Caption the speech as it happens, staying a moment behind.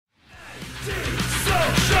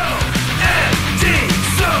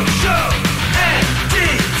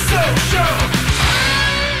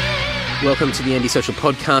Welcome to the Andy Social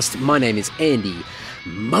Podcast. My name is Andy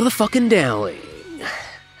motherfucking Dowling.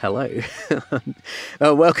 Hello.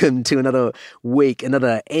 Welcome to another week,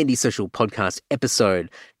 another Andy Social Podcast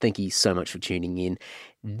episode. Thank you so much for tuning in.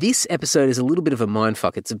 This episode is a little bit of a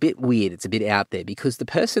mindfuck. It's a bit weird. It's a bit out there because the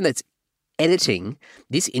person that's editing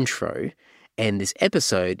this intro and this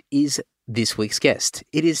episode is this week's guest.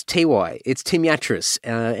 It is TY. It's Tim Yatras.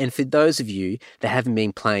 And for those of you that haven't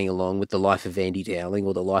been playing along with the life of Andy Dowling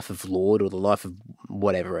or the life of Lord or the life of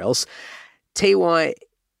whatever else, TY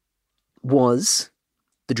was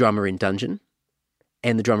the drummer in Dungeon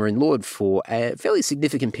and the drummer in Lord for a fairly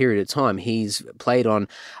significant period of time. He's played on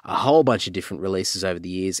a whole bunch of different releases over the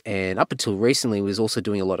years, and up until recently was also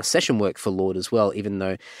doing a lot of session work for Lord as well, even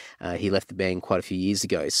though he left the band quite a few years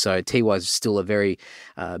ago. So TY is still a very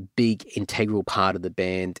big, integral part of the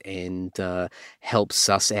band and helps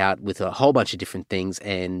us out with a whole bunch of different things.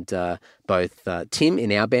 And both Tim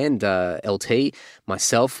in our band, LT,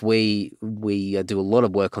 myself, we do a lot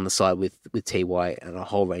of work on the side with TY and a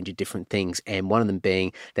whole range of different things, and one of them being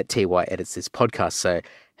that TY edits this podcast. So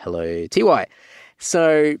hello, TY.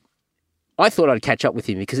 So I thought I'd catch up with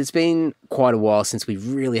him because it's been quite a while since we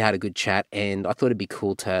really had a good chat, and I thought it'd be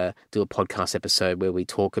cool to do a podcast episode where we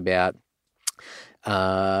talk about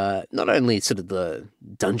not only sort of the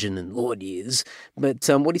Dungeon and Lord years, but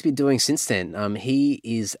what he's been doing since then. He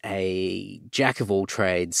is a jack of all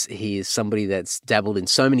trades. He is somebody that's dabbled in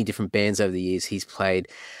so many different bands over the years. He's played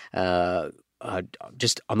I'm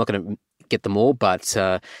not going to get them all, but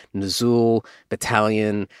Nazul,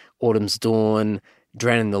 Battalion, Autumn's Dawn,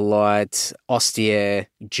 Drowning the Light, Austere,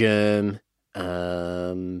 Germ.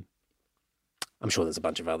 I'm sure there's a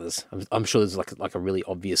bunch of others. I'm sure there's like a really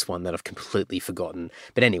obvious one that I've completely forgotten.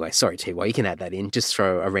 But anyway, sorry, TY, you can add that in. Just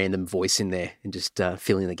throw a random voice in there and just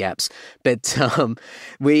fill in the gaps. But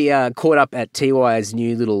we caught up at TY's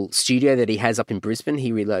new little studio that he has up in Brisbane.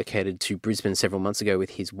 He relocated to Brisbane several months ago with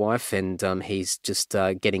his wife, and he's just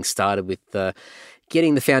getting started with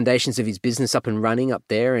getting the foundations of his business up and running up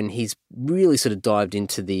there. And he's really sort of dived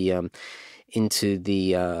into the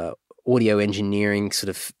audio engineering sort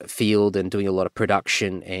of field and doing a lot of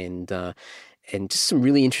production and just some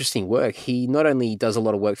really interesting work. He not only does a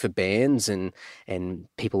lot of work for bands and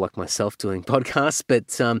people like myself doing podcasts,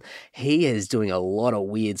 but he is doing a lot of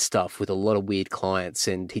weird stuff with a lot of weird clients,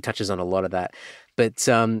 and he touches on a lot of that. But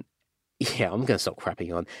yeah, I'm going to stop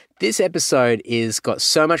crapping on. This episode is got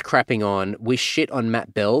so much crapping on. We shit on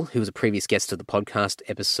Matt Bell, who was a previous guest of the podcast,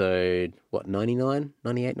 episode, 99,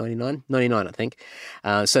 98, 99? 99, I think.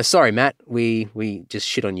 So sorry, Matt. We just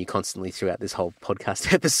shit on you constantly throughout this whole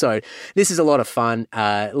podcast episode. This is a lot of fun,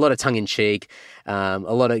 a lot of tongue-in-cheek, a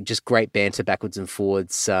lot of just great banter backwards and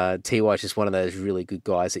forwards. TY is just one of those really good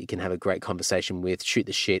guys that you can have a great conversation with, shoot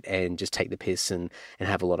the shit, and just take the piss and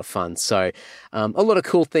have a lot of fun. So a lot of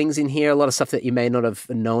cool things in here, a lot of stuff that you may not have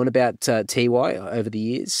known about TY over the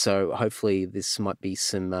years. So hopefully this might be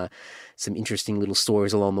some interesting little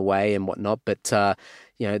stories along the way and whatnot. But the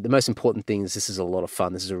most important thing is this is a lot of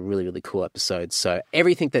fun. This is a really, really cool episode. So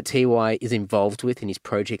everything that TY is involved with in his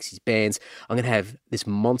projects, his bands, I'm going to have this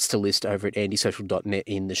monster list over at andysocial.net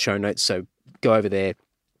in the show notes. So go over there,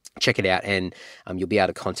 check it out, and you'll be able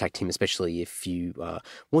to contact him, especially if you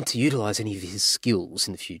want to utilize any of his skills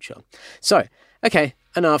in the future. So, okay,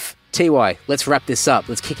 enough. TY, let's wrap this up.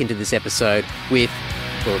 Let's kick into this episode with,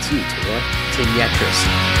 well, it's you, TY, Tim Yatras.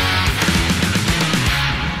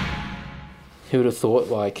 Who would have thought,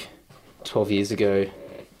 12 years ago,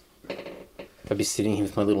 I'd be sitting here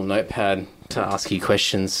with my little notepad to ask you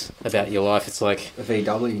questions about your life. It's like a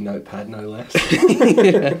VW notepad, no less.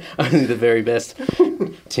 Yeah, only the very best.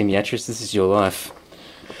 Tim Yatras, this is your life.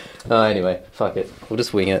 Anyway, fuck it. We'll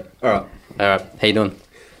just wing it. All right. How you doing?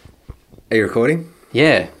 Are you recording?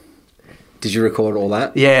 Yeah. Did you record all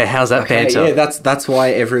that? Yeah. How's that banter? Yeah, that's why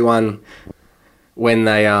everyone, when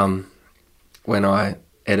I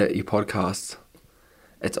edit your podcasts,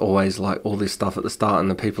 it's always like all this stuff at the start, and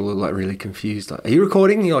the people are like really confused. Like, are you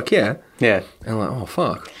recording? And you're like, yeah. Yeah. And I'm like, oh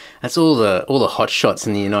fuck. That's all the hot shots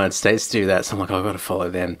in the United States do that. So I'm like, I've got to follow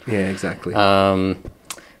them. Yeah, exactly. Yeah,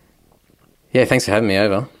 thanks for having me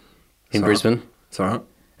over in Brisbane. It's all right.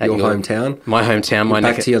 Your hometown. My hometown.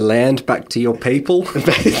 Back to your land, back to your people.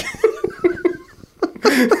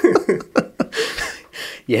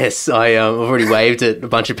 Yes, I've already waved at a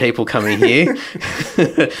bunch of people coming here.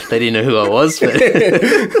 They didn't know who I was.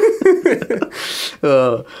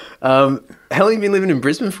 But how long have you been living in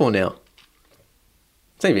Brisbane for now?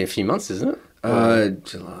 It's only been a few months, isn't it?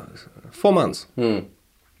 July, 4 months. You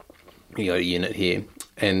got a unit here.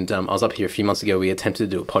 And I was up here a few months ago. We attempted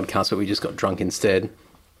to do a podcast, but we just got drunk instead.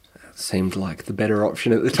 seemed like the better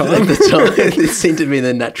option at the At time. the time, it seemed to be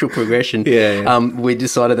the natural progression. Yeah. We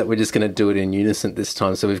decided that we're just going to do it in unison this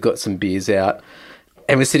time. So we've got some beers out,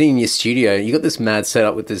 and we're sitting in your studio. You got this mad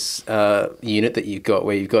setup with this unit that you've got,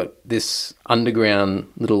 where you've got this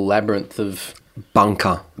underground little labyrinth of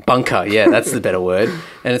Bunker. yeah, that's the better word.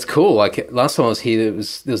 And it's cool. Like last time I was here, there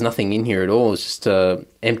was nothing in here at all. It was just a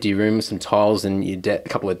empty room with some tiles and a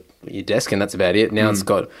couple of your desk, and that's about it. Now it's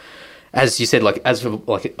got, as you said, like as of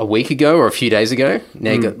like a week ago or a few days ago,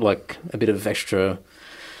 now you got like a bit of extra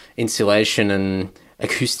insulation and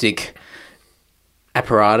acoustic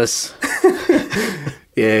apparatus.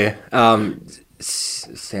 Yeah.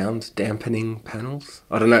 Sound dampening panels.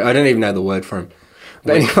 I don't know. I don't even know the word for them.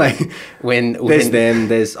 But anyway,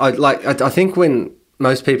 I think when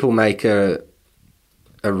most people make a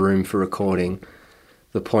room for recording,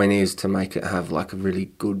 the point is to make it have like a really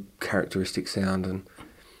good characteristic sound and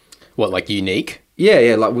what, like unique?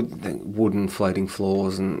 Yeah, like wooden floating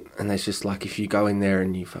floors and there's just like if you go in there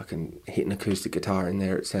and you fucking hit an acoustic guitar in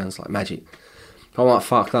there, it sounds like magic. I'm like,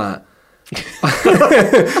 fuck that.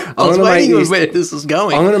 I was waiting on where this was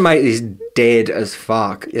going. I'm going to make this dead as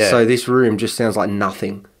fuck. Yeah. So this room just sounds like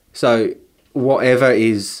nothing. So whatever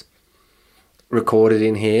is recorded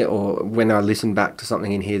in here, or when I listen back to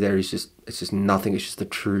something in here, it's just nothing. It's just the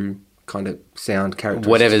true kind of sound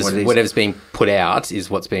characteristics. Whatever's being put out is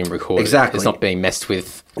what's being recorded. Exactly. It's not being messed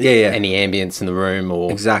with. Yeah. Any ambience in the room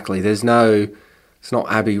or exactly. It's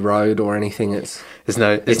not Abbey Road or anything. It's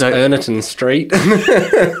Erneton Street.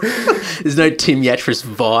 There's no Tim Yatras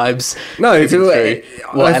vibes. No,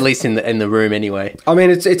 at least in the room anyway. I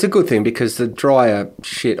mean, it's a good thing because the drier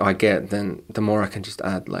shit I get, then the more I can just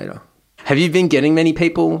add later. Have you been getting many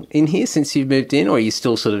people in here since you've moved in, or are you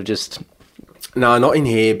still sort of just? No, not in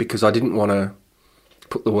here because I didn't want to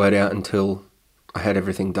put the word out until I had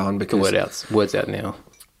everything done. Because the word's out now.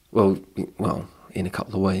 Well, in a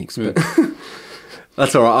couple of weeks, but.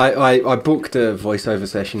 That's all right. I booked a voiceover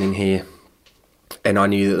session in here, and I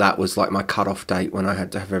knew that was like my cut-off date when I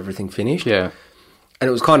had to have everything finished. Yeah. And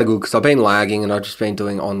it was kind of good because I've been lagging and I've just been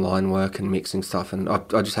doing online work and mixing stuff, and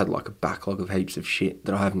I just had like a backlog of heaps of shit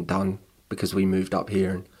that I haven't done because we moved up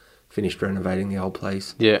here and finished renovating the old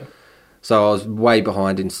place. Yeah. So I was way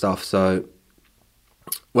behind in stuff, so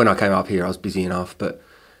when I came up here I was busy enough, but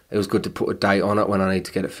it was good to put a date on it when I need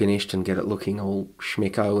to get it finished and get it looking all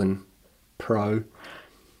schmicko and pro.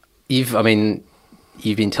 You've been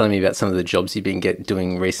telling me about some of the jobs you've been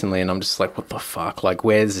doing recently, and I'm just like, what the fuck? Like,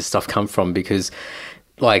 where does this stuff come from? Because,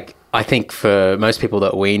 like, I think for most people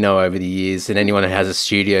that we know over the years, and anyone who has a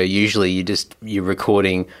studio, usually you're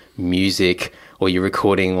recording music, or you're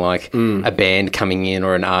recording like a band coming in,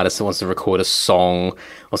 or an artist that wants to record a song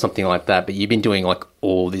or something like that. But you've been doing like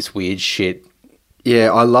all this weird shit.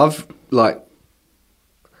 Yeah, I love like.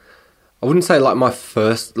 I wouldn't say like my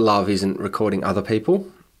first love isn't recording other people,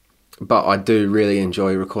 but I do really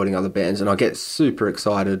enjoy recording other bands, and I get super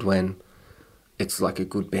excited when it's like a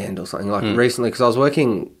good band or something. Like recently, because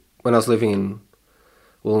when I was living in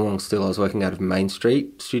Wollongong still, I was working out of Main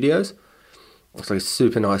Street Studios. It's like a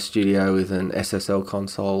super nice studio with an SSL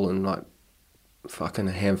console and like fucking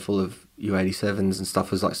a handful of U87s and stuff.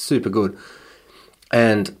 It was like super good.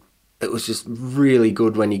 And it was just really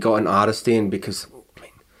good when you got an artist in because, I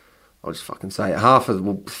mean, I'll just fucking say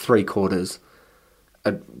it, three quarters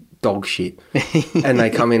are dog shit. And they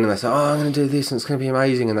come in and they say, oh, I'm going to do this and it's going to be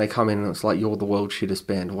amazing. And they come in and it's like, you're the world's shittest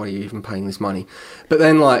band. Why are you even paying this money? But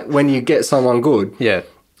then like when you get someone good, Yeah.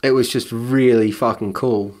 it was just really fucking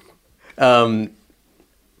cool. Would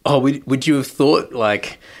you have thought,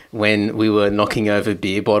 like, when we were knocking over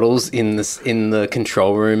beer bottles in the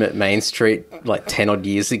control room at Main Street, like 10 odd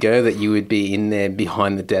years ago, that you would be in there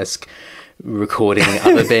behind the desk recording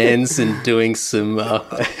other bands and doing some...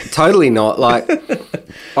 Totally not. Like,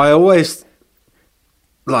 I always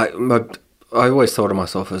thought of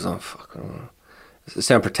myself as, it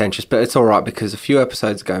sounds pretentious, but it's all right because a few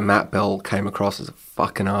episodes ago, Matt Bell came across as a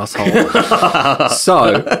fucking asshole.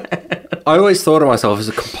 So I always thought of myself as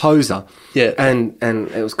a composer. Yeah. And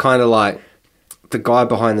it was kind of like the guy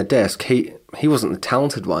behind the desk, he wasn't the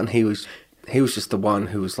talented one. He was just the one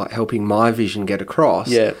who was like helping my vision get across.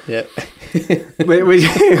 Yeah.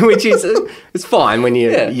 which is, it's fine when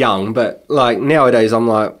you're young, but like nowadays I'm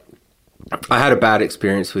like, I had a bad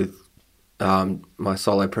experience with my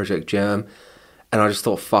solo project Germ, and I just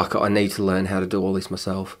thought, fuck it, I need to learn how to do all this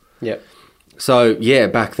myself. Yeah. So yeah,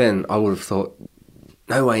 back then I would have thought,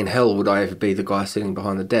 no way in hell would I ever be the guy sitting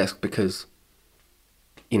behind the desk because,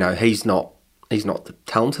 you know, he's not the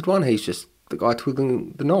talented one. He's just the guy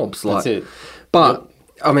twiddling the knobs. Like, that's it. But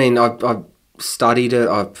I mean, I've studied it.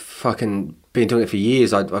 I've fucking been doing it for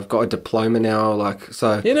years. I've got a diploma now, like,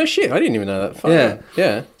 so. Yeah, no shit. I didn't even know that. Fuck. Yeah.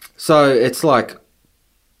 Yeah. So it's like,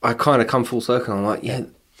 I kind of come full circle. I'm like, yeah,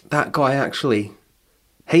 that guy actually,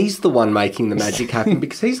 he's the one making the magic happen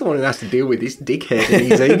because he's the one who has to deal with this dickhead and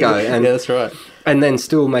his ego. And, Yeah, that's right. And then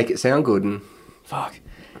still make it sound good. And Fuck.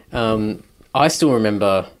 I still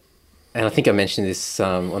remember, and I think I mentioned this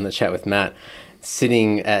on the chat with Matt,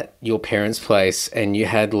 sitting at your parents' place, and you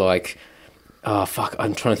had like, oh fuck,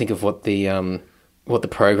 I'm trying to think of what the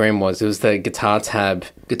program was. It was the Guitar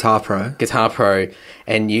Pro,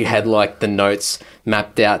 and you had like the notes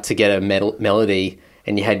mapped out to get a melody,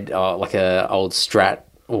 and you had like a old Strat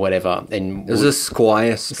or whatever. And it was a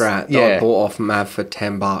Squire Strat that I bought off Mav for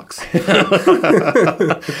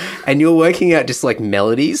 $10. And you were working out just like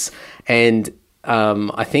melodies, and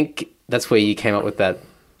I think that's where you came up with that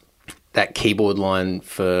keyboard line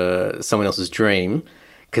for Someone Else's Dream,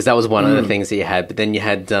 because that was one of the things that you had. But then you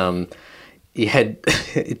had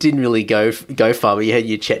it didn't really go far, but you had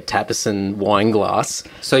your Chet Tapperson wine glass.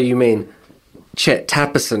 So you mean Chet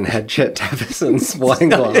Tapperson had Chet Tapperson's wine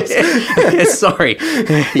glass? Yeah, sorry,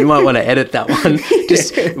 you might want to edit that one.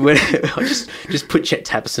 Just put Chet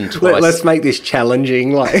Tapperson twice. Let's make this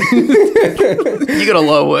challenging. Like you got a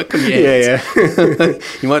lot of work on your hands. Yeah.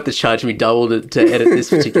 You might have to charge me double to edit this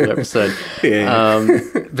particular episode. Yeah.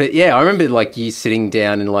 But yeah, I remember like you sitting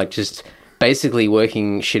down and like just basically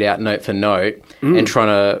working shit out note for note and trying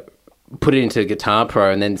to put it into Guitar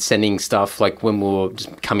Pro, and then sending stuff like when we were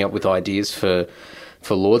just coming up with ideas for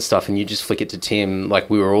Lord stuff, and you just flick it to Tim like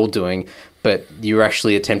we were all doing, but you were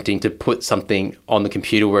actually attempting to put something on the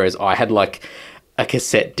computer, whereas I had like a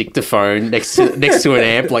cassette dictaphone next to an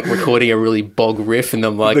amp, like recording a really bog riff, and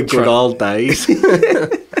I'm like the good old days.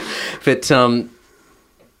 But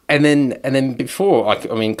and then before,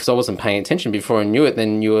 like, I mean, because I wasn't paying attention before I knew it,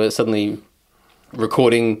 then you were suddenly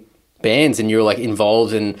recording bands, and you were like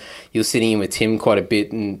involved, and you were sitting in with Tim quite a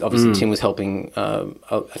bit, and obviously Tim was helping a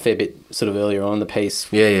fair bit sort of earlier on the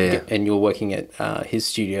piece. Yeah. And you were working at his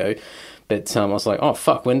studio, but I was like, oh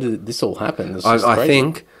fuck, when did this all happen? I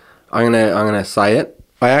think I'm gonna say it.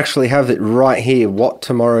 I actually have it right here. What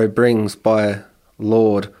Tomorrow Brings by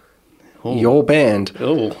Lord, your band.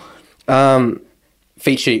 Oh.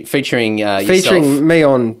 Featuring yourself. Featuring me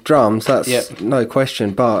on drums. That's no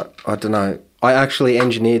question. But I don't know. I actually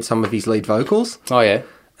engineered some of his lead vocals. Oh, yeah?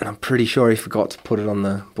 And I'm pretty sure he forgot to put it on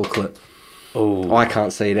the booklet. Oh. I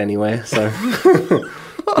can't see it anywhere, so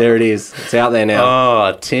there it is. It's out there now.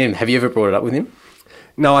 Oh, Tim. Have you ever brought it up with him?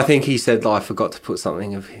 No, I think he said that I forgot to put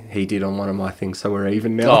something he did on one of my things, so we're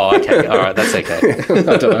even now. Oh, okay. All right, that's okay.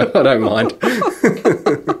 I don't know. I don't mind.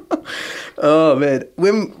 Oh, man.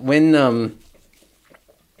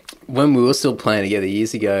 When we were still playing together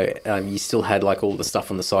years ago, you still had like all the stuff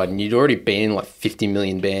on the side, and you'd already been in like 50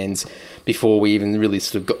 million bands before we even really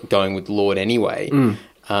sort of got going with Lord anyway. Maybe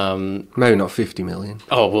not 50 million.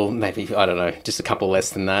 Oh, well, maybe, I don't know, just a couple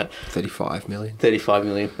less than that. 35 million. 35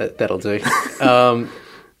 million, that'll do.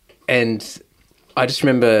 And I just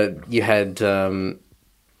remember you had Germ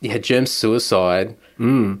Suicide,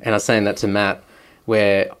 and I was saying that to Matt,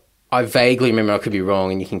 where I vaguely remember, I could be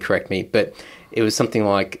wrong and you can correct me, but it was something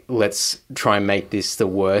like, let's try and make this the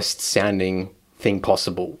worst sounding thing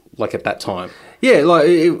possible, like at that time. Yeah, like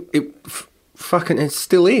it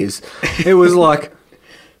still is. It was like,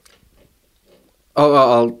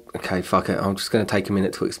 okay, fuck it. I'm just going to take a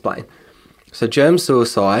minute to explain. So Germ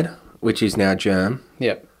Suicide, which is now Germ.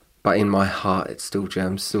 Yeah. But in my heart, it's still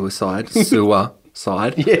Germ Suicide. Sewer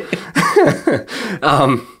side. Yeah.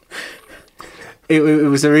 It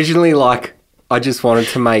was originally like, I just wanted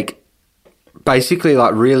to make basically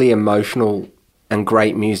like really emotional and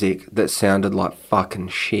great music that sounded like fucking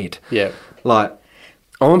shit. Yeah. Like,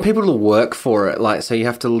 I want people to work for it. Like, so you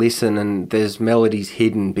have to listen, and there's melodies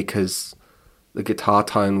hidden because the guitar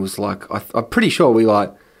tone was like, I'm pretty sure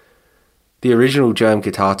the original Germ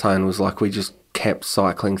guitar tone was like, we just kept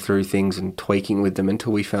cycling through things and tweaking with them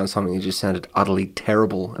until we found something that just sounded utterly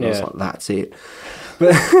terrible. And I was like, that's it.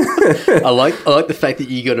 But I like the fact that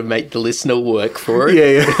you got to make the listener work for it.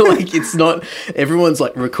 Yeah. Like, it's not, everyone's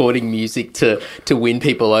like recording music to win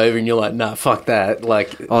people over, and you're like, nah, fuck that.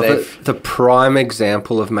 Like, the prime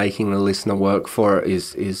example of making the listener work for it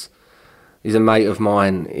is a mate of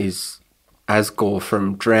mine, is Asgore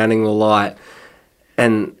from Drowning the Light.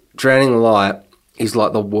 And Drowning the Light is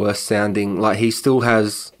like the worst sounding. Like, he still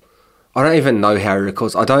has, I don't even know how he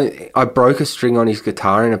records. I broke a string on his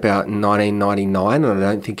guitar in about 1999, and I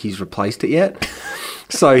don't think he's replaced it yet.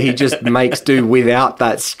 So he just makes do without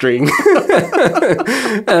that string. And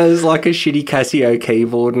it's like a shitty Casio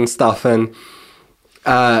keyboard and stuff. And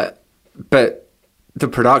but the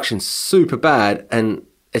production's super bad, and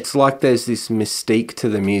it's like there's this mystique to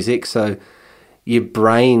the music. So your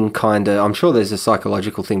brain kind of, I'm sure there's a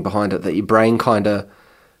psychological thing behind it, that your brain kind of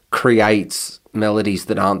creates melodies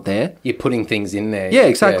that aren't there. You're putting things in there. Yeah,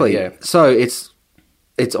 exactly. Yeah. So it's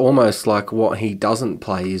almost like what he doesn't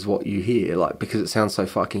play is what you hear, like, because it sounds so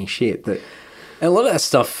fucking shit that... And a lot of that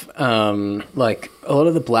stuff, like a lot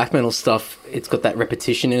of the black metal stuff, it's got that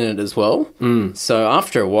repetition in it as well. So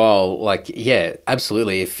after a while, like, yeah,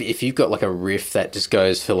 absolutely. If you've got like a riff that just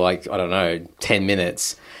goes for like, I don't know, 10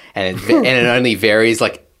 minutes and it only varies,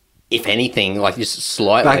 like, if anything, like just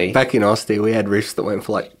slightly. Back in Austin, we had riffs that went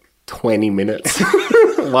for like 20 minutes.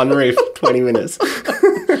 One riff, 20 minutes.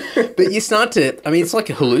 But you start to, I mean, it's like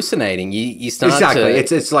hallucinating. You start exactly.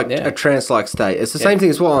 to... It's like a trance-like state. It's the same thing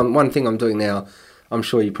as one thing I'm doing now. I'm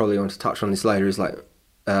sure you probably want to touch on this later, is like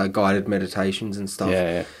guided meditations and stuff.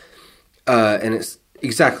 Yeah. And it's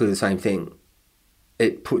exactly the same thing.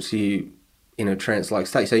 It puts you in a trance-like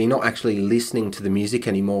state. So you're not actually listening to the music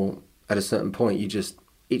anymore at a certain point.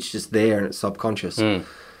 It's just there and it's subconscious. And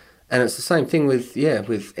it's the same thing with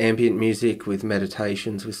ambient music, with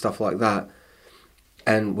meditations, with stuff like that.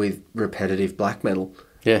 And with repetitive black metal.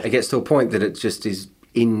 Yeah. It gets to a point that it just is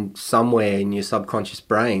in somewhere in your subconscious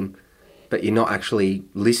brain, but you're not actually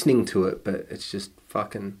listening to it, but it's just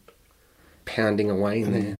fucking pounding away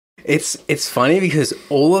in there. It's funny because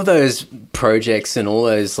all of those projects and all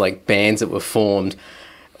those like bands that were formed,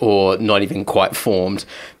 or not even quite formed,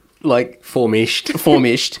 like formished,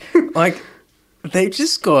 like they've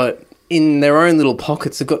just got, in their own little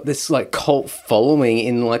pockets, have got this like cult following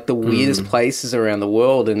in like the weirdest places around the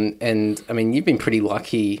world. And I mean, you've been pretty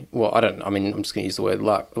lucky. Well, I'm just going to use the word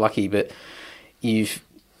lucky, but you've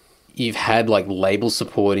had like label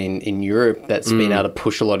support in Europe that's been able to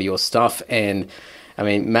push a lot of your stuff. And I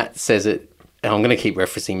mean, Matt says it, and I'm going to keep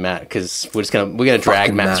referencing Matt because we're going to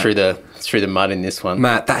drag Matt through the mud in this one.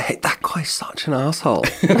 Matt, that guy's such an asshole.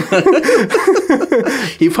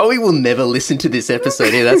 He probably will never listen to this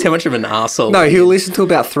episode. Yeah, that's how much of an asshole. No, he'll listen to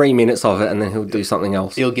about 3 minutes of it and then he'll do something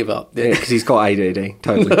else. He'll give up. Yeah, because he's got ADD.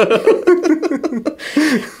 Totally.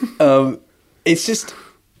 It's just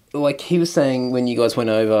like he was saying when you guys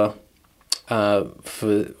went over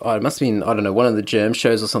it must have been, I don't know, one of the Germ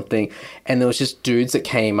shows or something, and there was just dudes that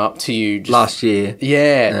came up to you last year.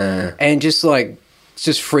 Yeah. And just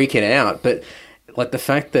freaking out. But like the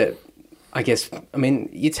fact that, I guess, I mean,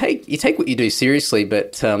 you take what you do seriously,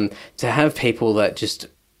 but to have people that just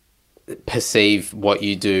perceive what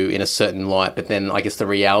you do in a certain light, but then I guess the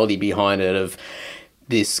reality behind it of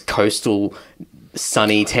this coastal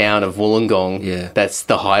sunny town of Wollongong, that's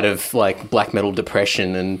the height of like black metal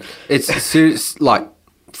depression, and it's serious, like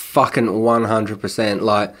fucking 100%.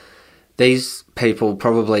 Like these people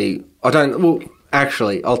probably,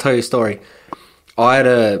 actually, I'll tell you a story. I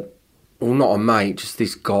had not a mate, just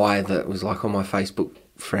this guy that was like on my Facebook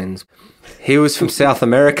friends. He was from South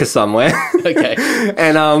America somewhere. Okay.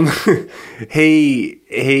 And he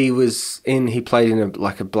played in a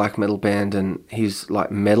black metal band, and his like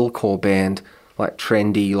metalcore band, like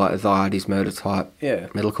trendy, like the Artie's Murder type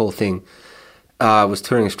metalcore thing, was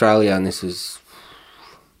touring Australia, and this was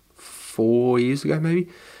 4 years ago maybe.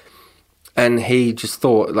 And he just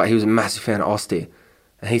thought, like, he was a massive fan of Ostia,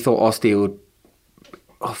 and he thought Ostia would,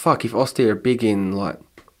 if Ostia are big in like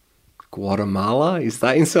Guatemala, is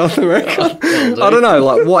that in South America? I don't know,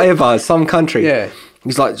 like whatever, some country. Yeah.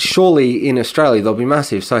 He's like, surely in Australia they'll be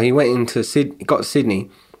massive. So he went into got to Sydney,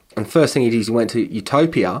 and the first thing he did is he went to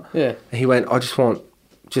Utopia. Yeah. And he went,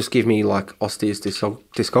 just give me like Ostia's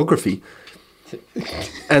discography.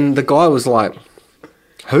 And the guy was like,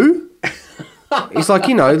 who? He's like,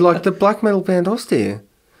 like the black metal band Ostia.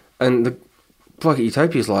 And the bloke at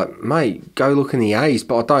Utopia's like, mate, go look in the A's,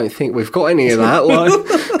 but I don't think we've got any of that. Like,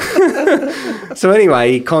 so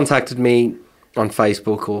anyway, he contacted me on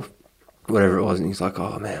Facebook or whatever it was, and he's like,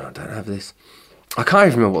 oh man, I don't have this. I can't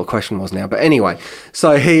even remember what the question was now, but anyway,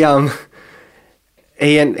 so he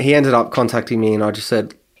ended up contacting me, and I just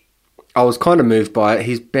said, I was kind of moved by it.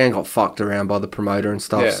 His band got fucked around by the promoter and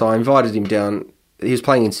stuff, so I invited him down. He was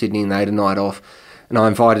playing in Sydney, and they had a night off, and I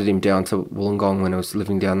invited him down to Wollongong when I was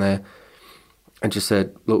living down there, and just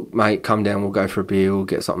said, look, mate, come down, we'll go for a beer, we'll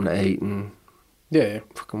get something to eat, and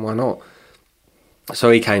fucking why not?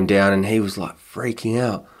 So he came down, and he was like freaking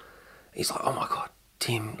out. He's like, oh my God,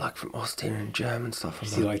 Tim, like from Austin and Germ and stuff.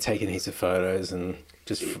 Is he like taking heaps of photos and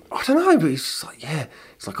just... I don't know, but he's just like, yeah.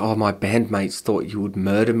 He's like, oh, my bandmates thought you would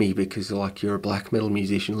murder me because like you're a black metal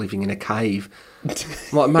musician living in a cave. I'm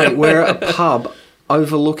like, mate, we're at a pub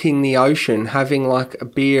overlooking the ocean having like a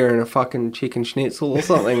beer and a fucking chicken schnitzel or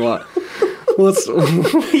something. Like, what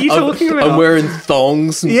are you talking about? I'm wearing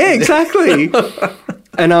thongs. Yeah, exactly.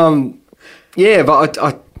 And yeah, but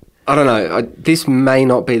I don't know. This may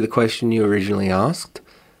not be the question you originally asked,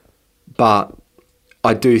 but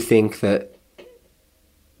I do think that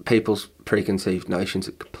people's preconceived notions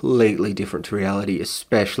are completely different to reality,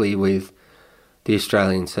 especially with the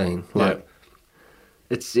Australian scene. Like,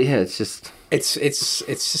 it's just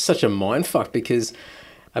such a mindfuck because,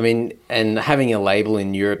 I mean, and having a label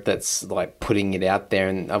in Europe that's like putting it out there,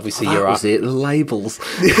 and obviously that was it, labels.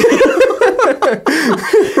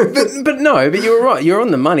 but you were right. You're on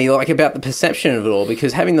the money, like about the perception of it all,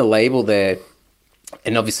 because having the label there,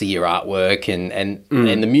 and obviously your artwork and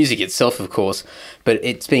the music itself, of course, but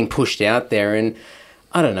it's being pushed out there. And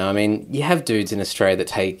I don't know. I mean, you have dudes in Australia that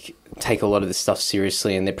take a lot of this stuff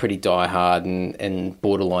seriously, and they're pretty diehard and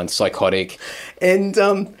borderline psychotic. And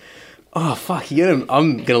oh fuck,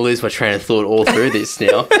 I'm gonna lose my train of thought all through this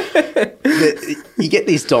now. You get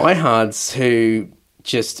these diehards who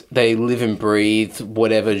they live and breathe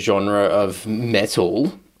whatever genre of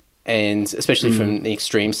metal, and especially from the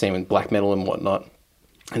extreme scene with black metal and whatnot.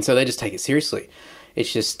 And so they just take it seriously.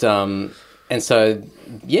 It's just, and so,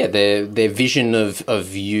 yeah, their vision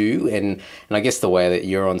of you and I guess the way that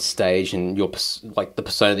you're on stage and your, like the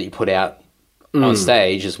persona that you put out on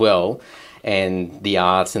stage as well, and the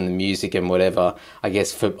art and the music and whatever, I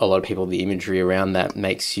guess for a lot of people, the imagery around that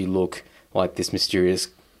makes you look like this mysterious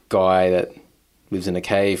guy that lives in a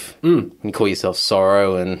cave. And you call yourself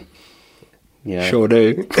Sorrow, and you know. Sure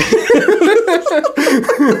do.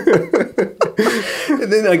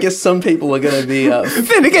 And then I guess some people are going to be...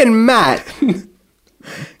 Then again, Matt,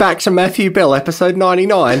 back to Matthew Bell, episode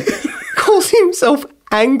 99, calls himself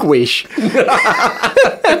Anguish. I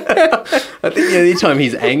think the only time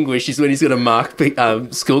he's anguished is when he's going to mark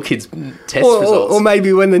school kids' test results. Or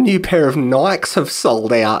maybe when the new pair of Nikes have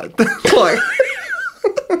sold out. Like...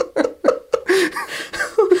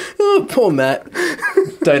 Oh, poor Matt.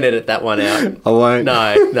 Don't edit that one out. I won't.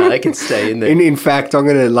 No, they can stay in there. In fact, I'm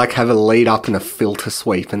going to have a lead up and a filter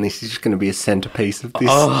sweep, and this is just going to be a centerpiece of this.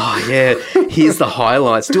 Oh, yeah. Here's the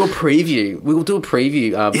highlights. Do a preview. We'll do a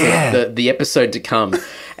preview for the episode to come,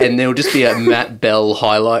 and there'll just be a Matt Bell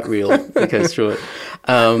highlight reel that goes through it.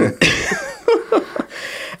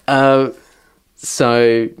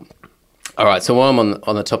 So, all right. So while I'm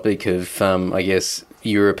on the topic of, I guess,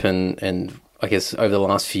 Europe and I guess over the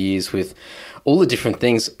last few years with all the different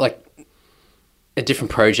things, like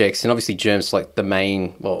different projects, and obviously Germ's like the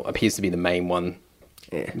main, well, appears to be the main one.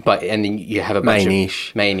 Yeah. But and then you have a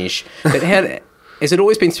bunch mainish. But has it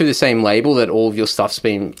always been through the same label that all of your stuff's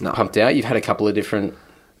been pumped out? You've had a couple of different.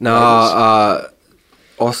 No,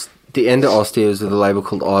 the Ende Ostia is with a label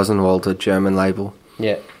called Eisenwald, a German label.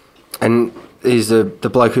 Yeah, and he's the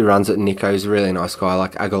bloke who runs it, Nico. He's a really nice guy.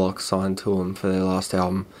 Like Agalock signed to him for their last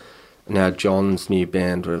album. Now John's new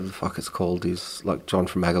band, whatever the fuck it's called, is like John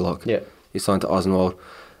from Magalock. Yeah. He signed to Eisenwald.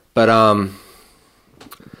 But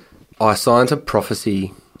I signed to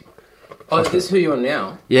Prophecy. Oh, is this who you're on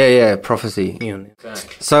now? Yeah, Prophecy.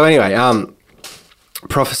 So anyway,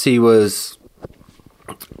 Prophecy was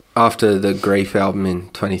after the Grief album in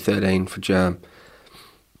 2013 for Germ.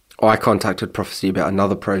 I contacted Prophecy about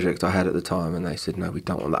another project I had at the time, and they said, no, we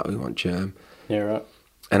don't want that, we want Germ. Yeah, right.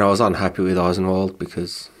 And I was unhappy with Eisenwald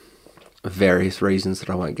because of various reasons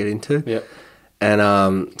that I won't get into. Yeah. And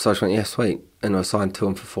so I just went, yeah, sweet. And I signed to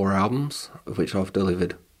him for 4 albums, of which I've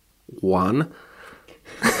delivered 1.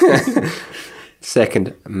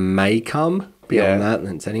 Second may come. Beyond that,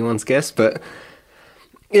 and it's anyone's guess. But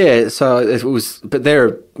yeah, so it was. But they're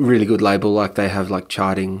a really good label. Like they have like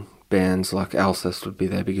charting bands. Like Alcest would be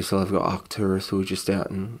their biggest seller. They've got Arcturus, who were just out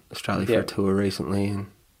in Australia for a tour recently, and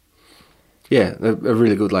yeah, they're a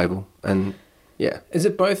really good label. And yeah, is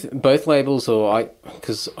it both labels, or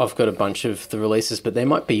because I've got a bunch of the releases, but they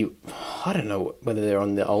might be, I don't know whether they're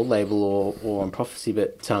on the old label or on Prophecy,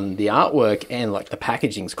 but the artwork and like the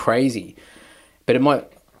packaging's crazy, but it might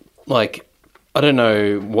like. I don't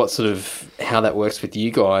know what sort of, how that works with you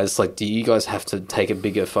guys. Like, do you guys have to take a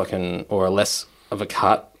bigger fucking, or a less of a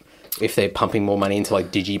cut if they're pumping more money into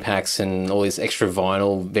like digipacks and all these extra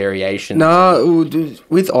vinyl variations? No,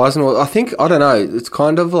 with Eisenwald, I don't know. It's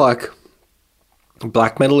kind of like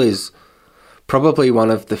black metal is probably one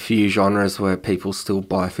of the few genres where people still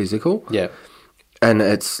buy physical. Yeah. And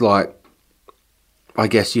it's like, I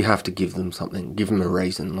guess you have to give them something, give them a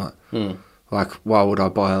reason. Like, why would I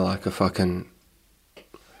buy like a fucking,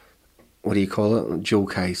 what do you call it? Jewel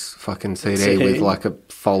case fucking CD with like a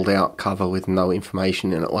fold out cover with no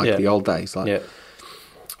information in it like the old days. Like,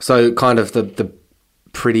 so kind of the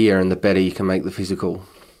prettier and the better you can make the physical,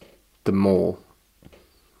 the more.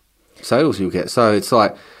 sales you'll get. So it's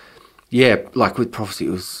like, yeah, like with Prophecy,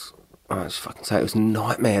 it was, I just fucking say, it was a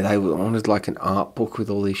nightmare. They wanted like an art book with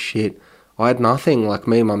all this shit. I had nothing. Like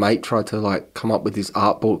me and my mate tried to like come up with this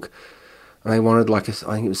art book, and they wanted like I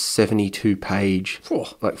think it was 72 page,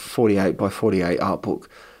 like 48 by 48 art book.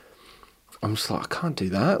 I'm just like, I can't do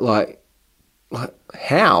that. Like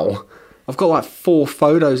how? I've got like 4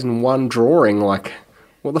 photos and 1 drawing. Like,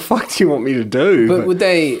 what the fuck do you want me to do? But would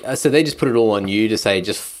they? So they just put it all on you to say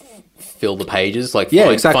just fill the pages, like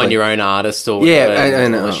exactly. Find your own artist or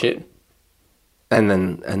and all that shit, and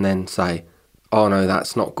then say, oh no,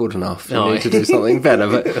 that's not good enough. You need to do something better.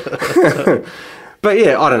 But but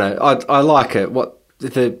yeah, I don't know. I like it. What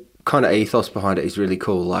the kind of ethos behind it is really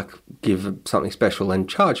cool. Like, give something special and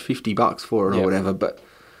charge $50 for it or whatever. But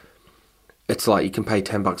it's like you can pay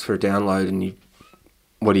 $10 for a download, and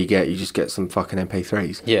what do you get? You just get some fucking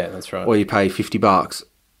MP3s. Yeah, that's right. Or you pay $50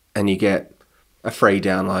 and you get a free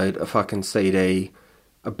download, a fucking CD,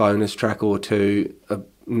 a bonus track or 2, a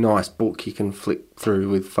nice book you can flick through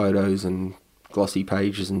with photos and glossy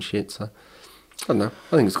pages and shit. So I don't know.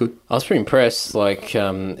 I think it's good. I was pretty impressed. Like,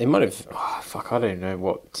 it might have. I don't know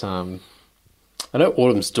what. I know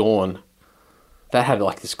Autumn's Dawn. That had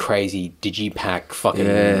like this crazy digipack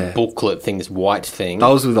fucking booklet thing, this white thing. That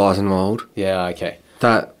was with Eisenwald. Yeah. Okay.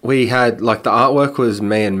 That we had, like, the artwork was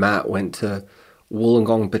me and Matt went to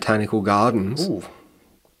Wollongong Botanical Gardens. Ooh.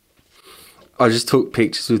 I just took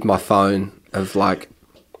pictures with my phone of like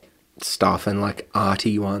stuff and like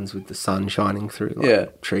arty ones with the sun shining through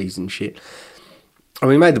like trees and shit. And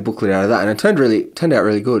we made the booklet out of that, and it turned out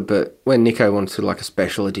really good. But when Nico wanted to like a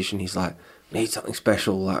special edition, he's like, "Need something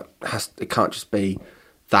special. Like, it can't just be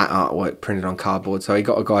that artwork printed on cardboard." So he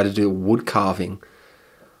got a guy to do wood carving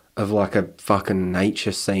of like a fucking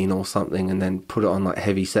nature scene or something, and then put it on like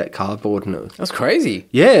heavy set cardboard. And that's crazy.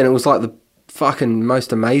 Yeah, and it was like the fucking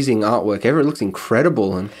most amazing artwork ever. It looks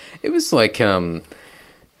incredible, and it was like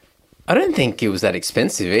I don't think it was that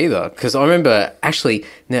expensive either, because I remember actually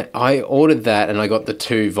now I ordered that and I got the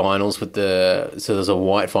 2 vinyls with so there's a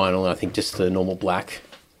white vinyl and I think just the normal black,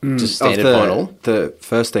 just standard vinyl. The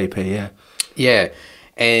first EP, yeah. Yeah,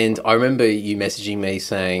 and I remember you messaging me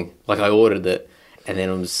saying like I ordered it. And then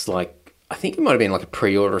I was like, I think it might have been like a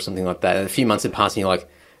pre-order or something like that. And a few months had passed and you're like,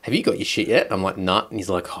 have you got your shit yet? I'm like, nah. And he's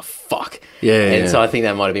like, oh, fuck. Yeah. And so I think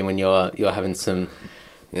that might have been when you're having some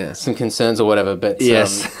concerns or whatever. But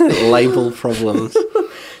yes, label problems.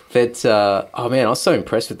 But, oh man, I was so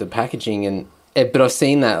impressed with the packaging. But I've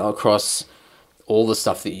seen that across all the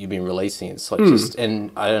stuff that you've been releasing. It's like just,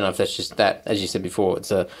 and I don't know if that's just that, as you said before,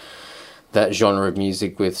 it's that genre of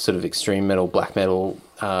music with sort of extreme metal, black metal,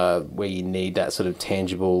 where you need that sort of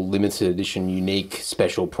tangible, limited edition, unique,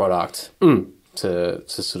 special product to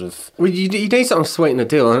sort of... Well, you need something to sweeten the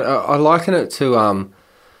deal. And I liken it to,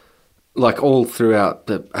 like, all throughout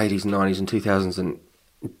the 80s and 90s and 2000s and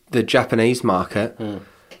the Japanese market.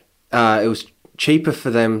 It was cheaper for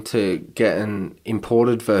them to get an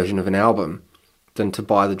imported version of an album than to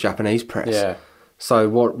buy the Japanese press. Yeah. So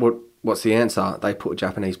what's the answer? They put a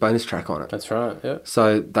Japanese bonus track on it. That's right, yeah.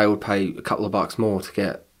 So they would pay a couple of bucks more to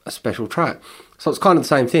get a special track. So it's kind of the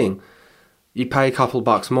same thing. You pay a couple of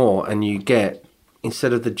bucks more and you get,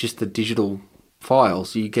 instead of just the digital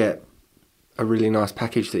files, you get a really nice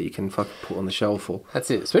package that you can fucking put on the shelf for. That's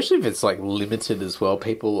it. Especially if it's like limited as well.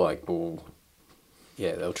 People like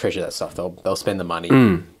they'll treasure that stuff. They'll spend the money.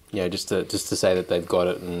 You know, just to say that they've got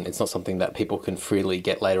it, and it's not something that people can freely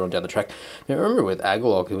get later on down the track. I remember with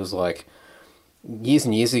Agalog, it was like years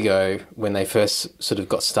and years ago when they first sort of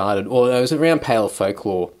got started, or it was around Pale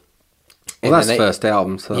Folklore. Well, that's the first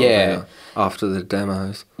album, so after the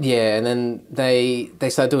demos. Yeah, and then they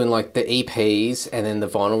started doing like the EPs and then the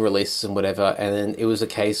vinyl releases and whatever, and then it was a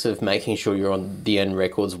case of making sure you're on the N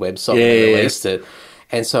Records website when they released it.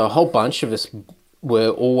 And so a whole bunch of us were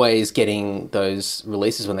always getting those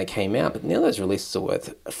releases when they came out, but now those releases are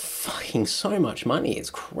worth fucking so much money.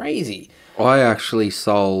 It's crazy. I actually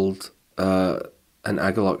sold an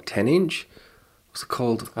Agalog 10-inch. What's it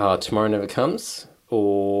called? Tomorrow Never Comes?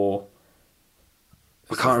 Or...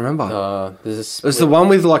 I can't remember. There's the one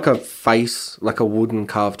with like a face, like a wooden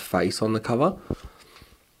carved face on the cover.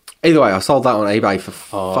 Either way, I sold that on eBay for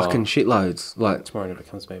fucking shitloads. Like Tomorrow Never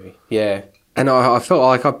Comes, maybe. Yeah. And I felt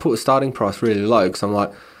like I put a starting price really low because I'm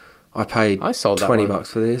like, I paid $20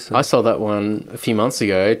 for this. I sold that one a few months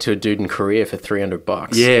ago to a dude in Korea for $300.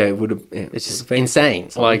 Yeah, it would have. Yeah, it's just insane.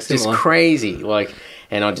 Like, just crazy. Like,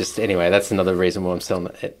 and anyway, that's another reason why I'm selling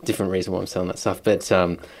that. Different reason why I'm selling that stuff. But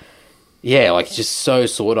yeah, like, it's just so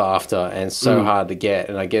sought after and so hard to get.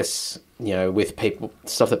 And I guess, you know, with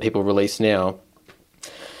stuff that people release now,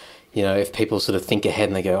 if people sort of think ahead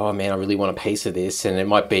and they go, oh man, I really want a piece of this, and it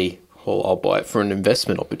might be, well, I'll buy it for an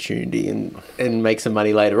investment opportunity and make some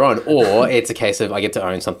money later on. Or it's a case of I get to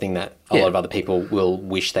own something that a lot of other people will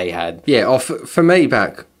wish they had. Yeah, or for me,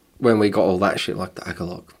 back when we got all that shit, like the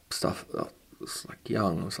Agalock stuff, I was like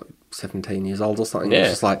young, I was like 17 years old or something. Yeah. It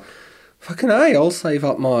was just like, fucking A, I'll save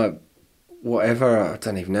up my whatever. I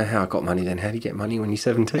don't even know how I got money then. How do you get money when you're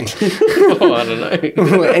 17? Oh, I don't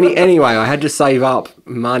know. Anyway, I had to save up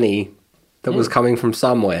money that was coming from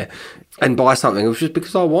somewhere and buy something. It was just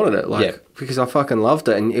because I wanted it, because I fucking loved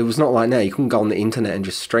it. And it was not like now, you couldn't go on the internet and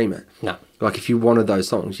just stream it. No. Like, if you wanted those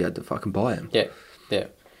songs, you had to fucking buy them. Yeah, yeah.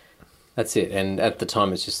 That's it. And at the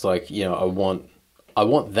time, it's just like, I want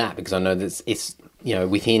that because I know that it's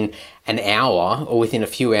within an hour or within a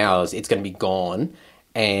few hours, it's going to be gone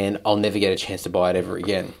and I'll never get a chance to buy it ever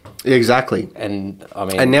again. Exactly. And I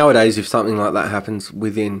mean... And nowadays, if something like that happens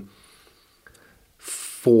within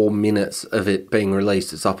 4 minutes of it being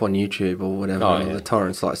released, it's up on YouTube or whatever, the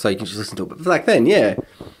torrents, like, so you can just listen to it. But back then,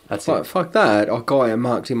 that's like, fuck that. I've got it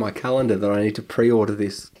marked in my calendar that I need to pre-order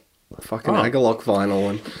this fucking Agalock vinyl,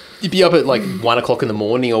 and you'd be up at like 1 o'clock in the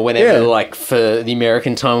morning or whenever, like for the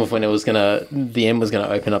American time of when the M was gonna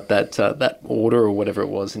open up that order or whatever it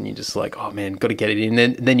was, and you're just like, oh man, got to get it in.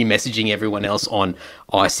 Then you're messaging everyone else on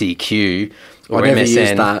ICQ or I never MSN.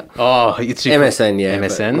 Used that. Oh, it's MSN,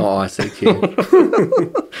 MSN, not ICQ.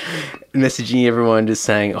 Messaging everyone, just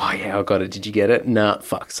saying, oh yeah, I got it. Did you get it? Nah,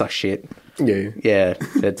 fuck, suck shit. Yeah.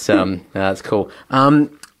 That's that's cool.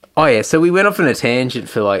 Oh, yeah, so we went off on a tangent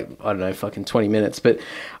for like, I don't know, fucking 20 minutes, but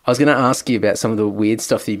I was going to ask you about some of the weird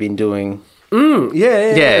stuff that you've been doing.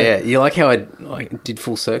 Yeah. You like how I did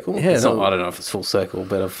full circle? Yeah. I don't know if it's full circle,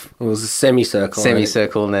 but it was a semicircle.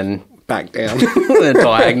 Semicircle and then... Back down. A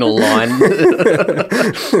diagonal line.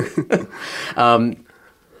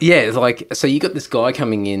 It's like, so you got this guy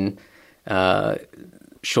coming in...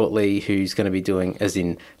 shortly, who's going to be doing, as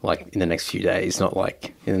in like in the next few days, not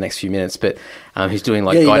like in the next few minutes, but who's doing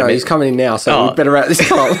like he's coming in now, so we better wrap this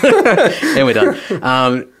up. And we're done.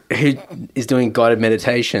 Who is doing guided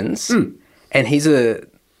meditations, and we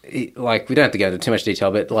don't have to go into too much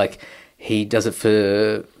detail, but like he does it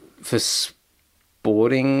for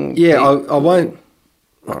sporting. Yeah, I won't.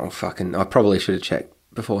 Oh fucking! I probably should have checked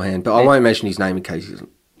beforehand, but I won't mention his name in case he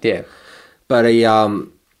isn't. Yeah, but he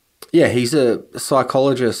he's a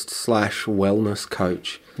psychologist / wellness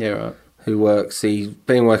coach. Yeah, right. He's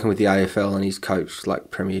been working with the AFL and he's coached like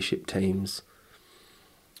premiership teams,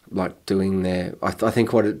 like doing their, I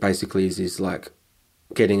think what it basically is like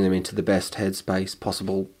getting them into the best headspace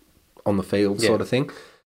possible on the field sort of thing.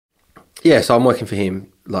 Yeah, so I'm working for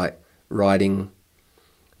him, like writing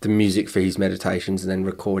the music for his meditations and then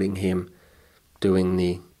recording him doing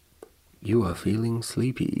the, you are feeling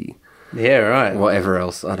sleepy. Yeah, right. Whatever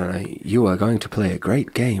else, I don't know. You are going to play a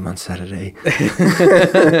great game on Saturday.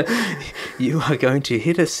 You are going to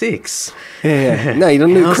hit a 6. Yeah. No, you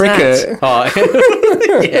don't do cricket. Oh,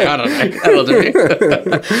 yeah, I don't know. That'll do.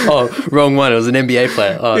 Oh, wrong one. It was an NBA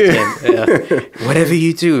player. Oh, damn. Whatever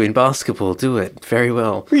you do in basketball, do it very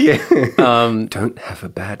well. Yeah. Don't have a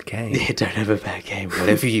bad game. Yeah, don't have a bad game.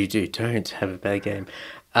 Whatever you do, don't have a bad game.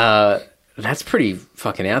 That's pretty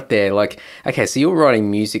fucking out there. Like, okay, so you're writing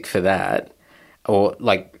music for that, or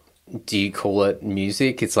like, do you call it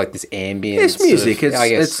music? It's like this ambient. It's music.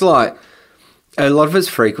 It's like a lot of it's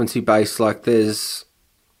frequency based. Like, there's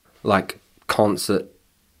like concert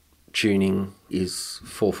tuning is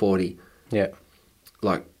 440. Yeah.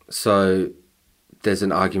 Like, so there's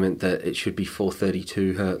an argument that it should be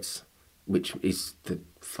 432 hertz, which is the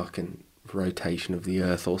fucking rotation of the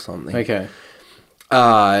Earth or something. Okay.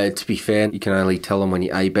 To be fair, you can only tell them when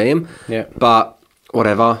you A-B them. Yeah. But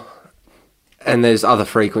whatever. And there's other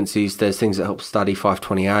frequencies. There's things that help study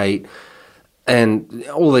 528 and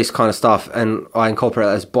all this kind of stuff. And I incorporate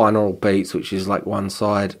that as binaural beats, which is like one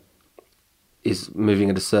side is moving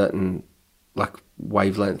at a certain like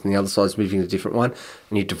wavelength and the other side is moving at a different one.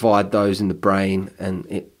 And you divide those in the brain and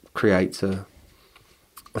it creates a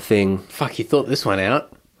thing. Fuck, you thought this one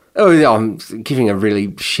out. Oh, yeah, I'm giving a really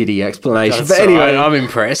shitty explanation. That's but anyway, I'm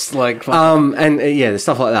impressed. Like, there's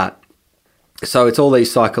stuff like that. So it's all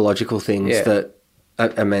these psychological things that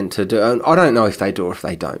are meant to do. And I don't know if they do or if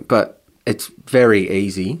they don't, but it's very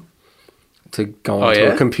easy to go onto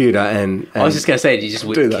a computer and I was just going to say, do you just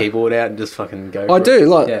whip the keyboard out and just fucking go? I do.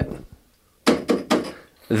 Like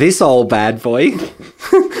this old bad boy,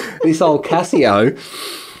 this old Casio.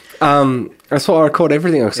 That's why I record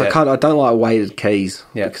everything because I don't like weighted keys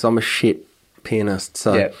because I'm a shit pianist.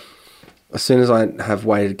 So as soon as I have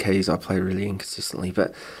weighted keys, I play really inconsistently.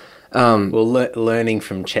 But Well, learning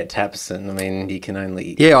from Chet Tapson, I mean, you can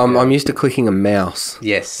only... Yeah, I'm used to clicking a mouse.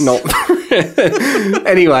 Yes. Not...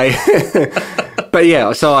 Anyway. But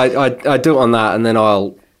yeah, so I do it on that, and then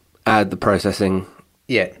I'll add the processing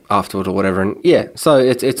afterward or whatever. And yeah, so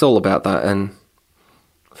it's all about that. And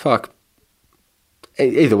fuck.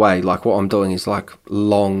 Either way, like what I'm doing is like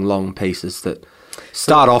long pieces that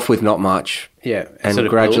start off with not much. Yeah. And sort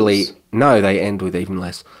of gradually... builds? No, they end with even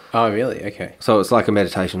less. Oh, really? Okay. So it's like a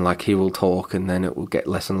meditation, like he will talk and then it will get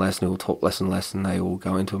less and less and he will talk less and less and they will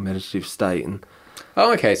go into a meditative state and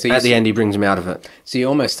Oh, okay. So at the end he brings them out of it. So you're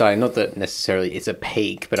almost starting, not that necessarily it's a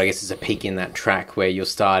peak, but I guess it's a peak in that track where you're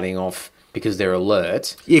starting off because they're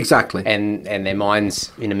alert. Exactly. And their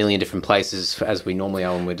mind's in a million different places as we normally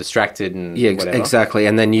are when we're distracted and whatever. Exactly.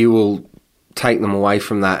 And then you will take them away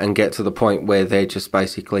from that and get to the point where they're just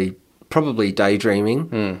basically probably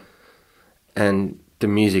daydreaming and the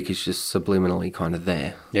music is just subliminally kind of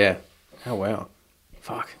there. Yeah. Oh, wow.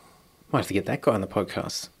 Fuck. Might have to get that guy on the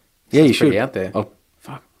podcast. Yeah, you should. Pretty out there.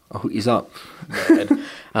 Fuck. I'll hook you up.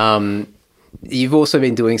 You've also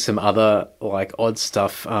been doing some other, like, odd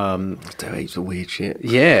stuff. I do heaps of weird shit.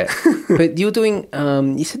 Yeah. But you were doing,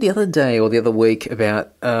 you said the other day or the other week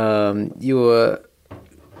about you were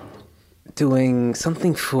doing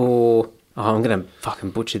something for, I'm going to fucking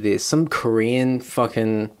butcher this, some Korean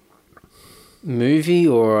fucking movie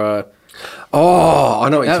or Oh, I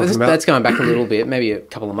know what you're talking about. That's going back a little bit, maybe a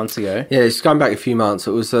couple of months ago. Yeah, it's going back a few months.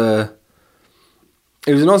 It was an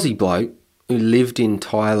Aussie bloke who lived in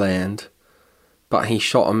Thailand, but he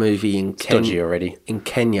shot a movie in Dodgy already. In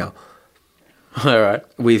Kenya. All right.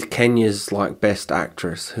 With Kenya's like best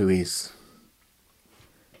actress, who is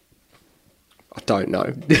I don't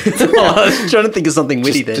know. I was trying to think of something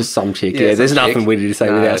witty then. Just some chick. Yeah, there's nothing witty to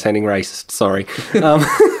say without sounding racist. Sorry.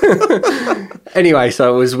 Anyway,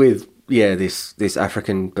 so it was with this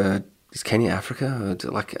African bird. Is Kenya Africa?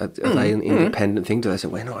 Or like, are they an independent thing? Do they say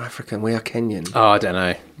we're not African, we are Kenyan? Oh, I don't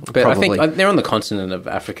know. But probably. I think they're on the continent of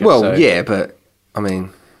Africa. Well, so yeah, but I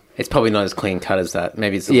mean, it's probably not as clean cut as that.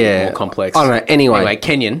 Maybe it's a little more complex. I don't know. Anyway,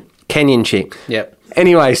 Kenyan chick. Yep.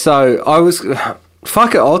 Anyway, so I was.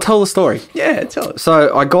 Fuck it, I'll tell the story. Yeah, tell it.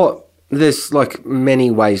 So there's like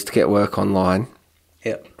many ways to get work online.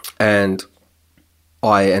 Yep. And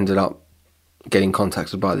I ended up getting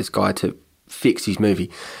contacted by this guy to fix his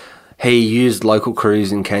movie. He used local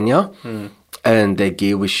crews in Kenya and their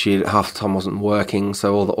gear was shit. Half the time wasn't working,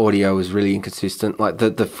 so all the audio was really inconsistent. Like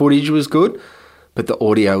the footage was good, but the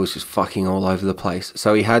audio was just fucking all over the place.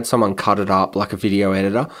 So he had someone cut it up like a video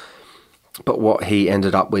editor. But what he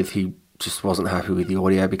ended up with, he just wasn't happy with the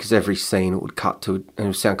audio because every scene it would cut to and it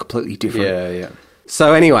would sound completely different. Yeah.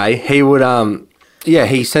 So anyway, he would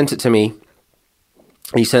he sent it to me.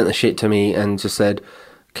 He sent the shit to me and just said,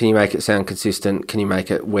 "Can you make it sound consistent? Can you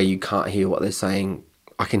make it where you can't hear what they're saying?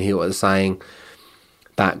 I can hear what they're saying.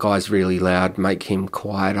 That guy's really loud. Make him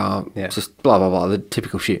quieter." Yeah. Just blah blah blah, the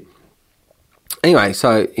typical shit. Anyway,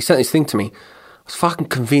 so he sent this thing to me. I was fucking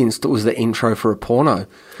convinced it was the intro for a porno.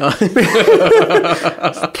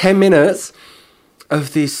 10 minutes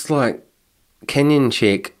of this like Kenyan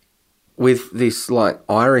chick with this like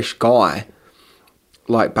Irish guy,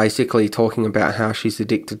 like basically talking about how she's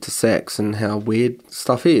addicted to sex and how weird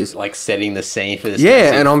stuff is. Like setting the scene for this.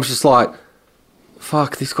 Yeah, and I'm just like,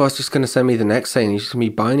 fuck, this guy's just going to send me the next scene. He's just going to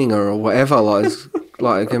be boning her or whatever. Like, it's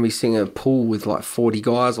like going to be singing a pool with like 40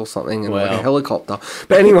 guys or something and like a helicopter.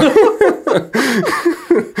 But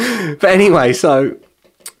anyway, so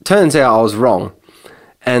turns out I was wrong.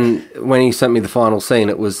 And when he sent me the final scene,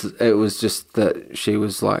 it was just that she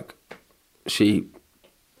was like, she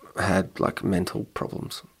had like mental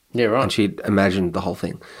problems. Yeah, right. And she'd imagined the whole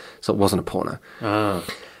thing. So it wasn't a porno. Ah.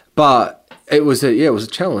 But it was a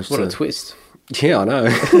challenge. What a twist. Yeah, I know.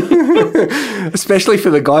 Especially for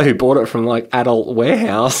the guy who bought it from like Adult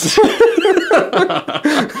Warehouse.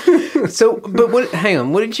 So, but hang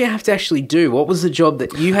on, what did you have to actually do? What was the job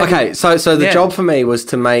that you had? Okay, so the job for me was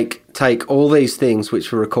to take all these things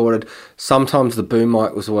which were recorded. Sometimes the boom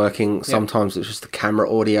mic was working, sometimes it was just the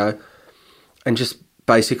camera audio, and just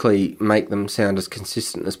basically make them sound as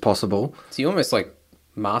consistent as possible. So you almost like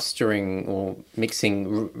mastering or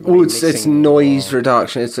mixing. Well, it's noise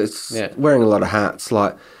reduction. It's wearing a lot of hats.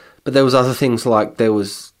 Like, but there was other things like there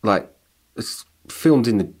was like it's filmed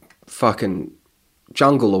in the fucking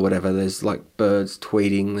jungle or whatever. There's like birds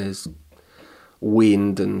tweeting. There's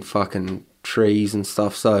wind and fucking trees and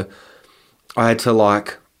stuff. So I had to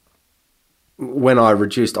like when I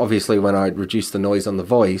reduced the noise on the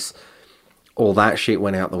voice, all that shit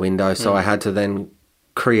went out the window. So I had to then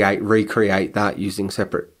recreate that using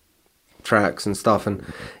separate tracks and stuff and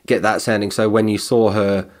get that sounding. So when you saw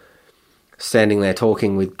her standing there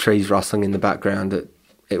talking with trees rustling in the background.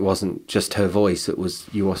 It wasn't just her voice. It was,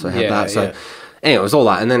 you also had that. So anyway, it was all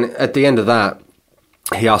that. And then at the end of that,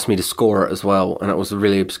 he asked me to score it as well. And it was a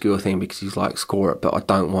really obscure thing because he's like, score it, but I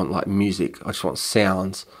don't want like music. I just want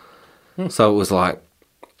sounds. So it was like,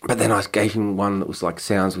 but then I gave him one that was like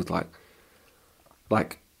sounds with like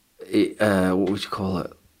what would you call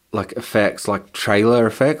it? Like effects, like trailer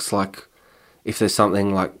effects. Like if there's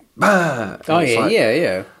something like, bah! Oh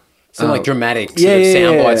yeah. Some like dramatic sort of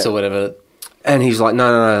sound bites or whatever. And he's like,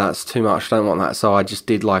 no, that's too much. I don't want that. So I just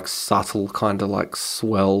did like subtle kind of like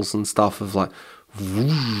swells and stuff of like,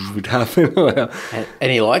 would happen.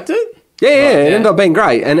 And he liked it? Yeah, it ended up being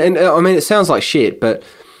great. And I mean, it sounds like shit, but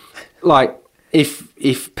like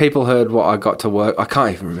if people heard what I got to work, I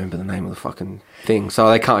can't even remember the name of the fucking thing, so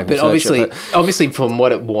they can't even search it. But obviously from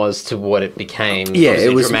what it was to what it became,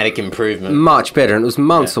 it was a dramatic improvement. Much better, and it was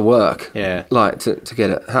months of work. Yeah. Like to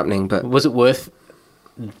get it happening. But was it worth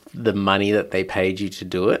the money that they paid you to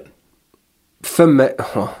do it? For me,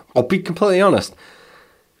 I'll be completely honest.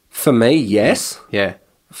 For me, yes. Yeah.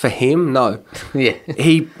 For him, no. Yeah.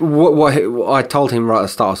 What I told him right at the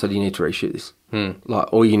start, I said, you need to reshoot this.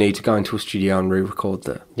 Like, or you need to go into a studio and re-record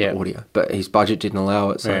the audio. But his budget didn't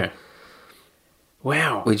allow it, so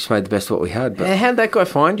wow. We just made the best of what we had. But how'd that guy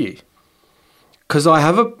find you? Because I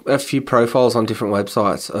have a few profiles on different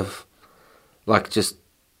websites of like just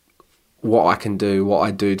what I can do, what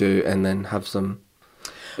I do, and then have some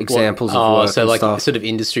examples of work so and like stuff. sort of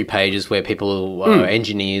industry pages where people are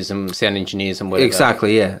engineers and sound engineers and whatever.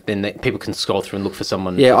 Exactly, yeah. Then people can scroll through and look for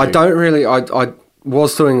someone. Yeah, I don't really... I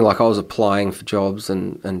was doing like I was applying for jobs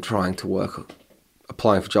and trying to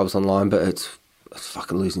applying for jobs online, but it's a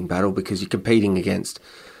fucking losing battle because you're competing against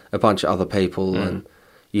a bunch of other people and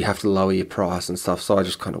you have to lower your price and stuff. So I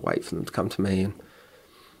just kind of wait for them to come to me. And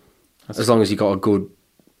as long as you got a good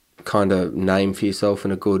kind of name for yourself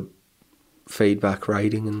and a good feedback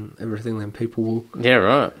rating and everything, then people will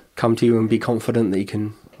come to you and be confident that you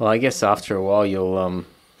can. Well, I guess after a while you'll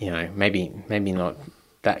maybe not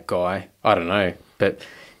that guy, I don't know, but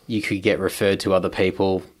you could get referred to other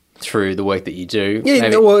people through the work that you do.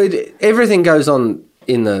 Yeah, well, everything goes on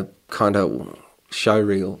in the kind of show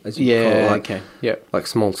reel, as you call it. Like, okay, yeah, like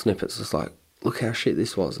small snippets. It's like, look how shit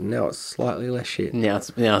this was, and now it's slightly less shit. Now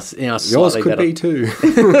it's yours could better. be too.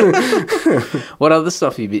 What other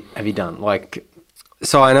stuff have you done? Like,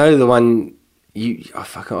 so I know the one I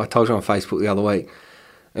told you on Facebook the other week.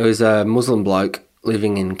 It was a Muslim bloke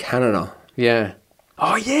living in Canada. Yeah.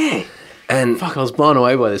 Oh yeah. And fuck, I was blown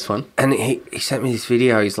away by this one. And he sent me this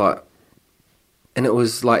video. He's like, and it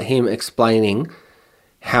was like him explaining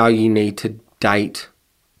how you need to date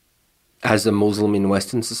as a Muslim in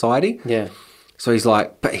Western society. Yeah. So he's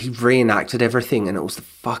like, but he reenacted everything, and it was the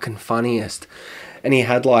fucking funniest. And he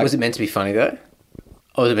had like, was it meant to be funny though?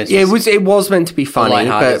 Or was it meant to it was meant to be funny,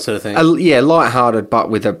 lighthearted but sort of thing. Lighthearted, but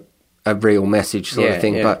with a real message sort of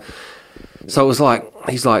thing. Yeah. But so it was like,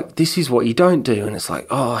 he's like, this is what you don't do, and it's like,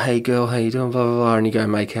 oh, hey girl, how you doing, blah blah blah, and you go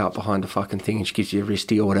make out behind a fucking thing, and she gives you a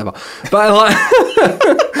wristy or whatever. But like,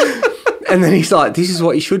 and then he's like, this is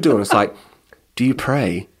what you should do, and it's like, do you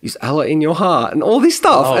pray? Is Allah in your heart? And all this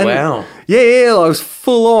stuff. Oh, and wow. Yeah, I was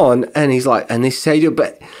full on. And he's like, and this is how you do it.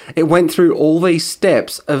 But it went through all these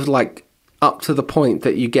steps of like up to the point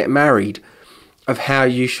that you get married, of how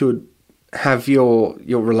you should have your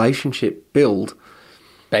relationship build.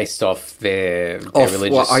 Based off their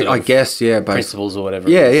religious I guess, principles or whatever.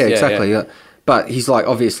 Yeah, exactly. Yeah. But he's like,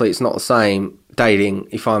 obviously it's not the same dating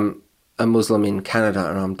if I'm a Muslim in Canada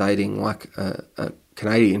and I'm dating like a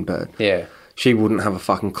Canadian bird. Yeah. She wouldn't have a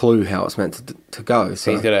fucking clue how it's meant to go.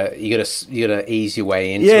 So you gotta ease your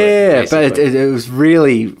way into it. Yeah, but it was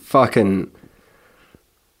really fucking.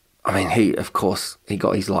 I mean, he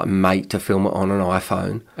got his like mate to film it on an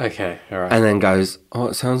iPhone. Okay, all right. And then goes, oh,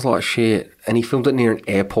 it sounds like shit. And he filmed it near an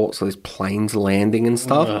airport, so there's planes landing and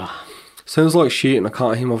stuff. Ugh. Sounds like shit, and I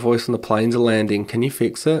can't hear my voice when the planes are landing. Can you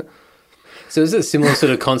fix it? So is it a similar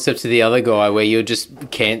sort of concept to the other guy where you're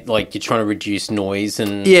trying to reduce noise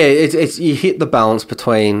and... Yeah, it's you hit the balance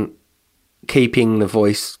between keeping the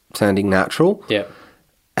voice sounding natural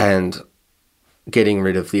and getting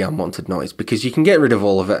rid of the unwanted noise, because you can get rid of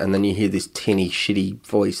all of it and then you hear this tinny, shitty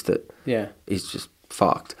voice that is just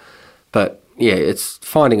fucked. But yeah, it's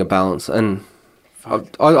finding a balance, and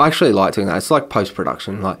I actually like doing that. It's like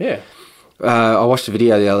post-production. I watched a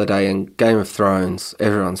video the other day, and Game of Thrones,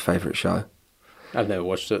 everyone's favourite show. I've never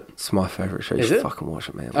watched it. It's my favourite show. You should fucking watch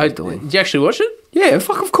it, man. Did you actually watch it? Yeah,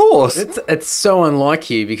 fuck, of course. It's so unlike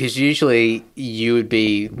you, because usually you would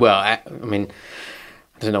be... Well, I mean,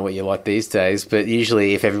 don't know what you like these days, but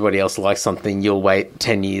usually if everybody else likes something, you'll wait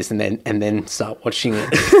 10 years and then start watching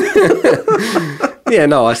it. Yeah,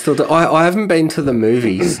 no, I still do. I haven't been to the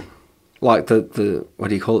movies, like the what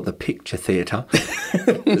do you call it, the picture theatre,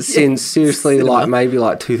 since seriously, like maybe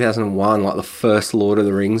like 2001, like the first Lord of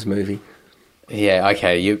the Rings movie. Yeah,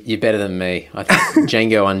 okay, you're better than me. I think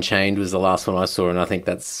Django Unchained was the last one I saw, and I think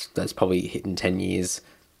that's probably hitting 10 years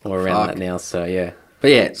or around that now. So yeah,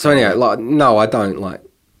 but yeah. So anyway, like no, I don't like.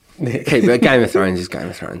 But Game of Thrones is Game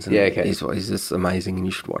of Thrones. And yeah, okay, he's just amazing, and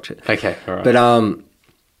you should watch it. Okay, all right. But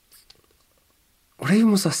what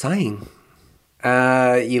even was I saying?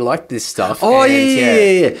 You like this stuff? Oh,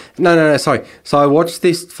 yeah. No, sorry. So I watched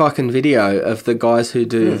this fucking video of the guys who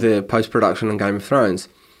do the post-production on Game of Thrones.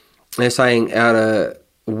 They're saying out of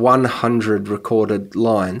 100 recorded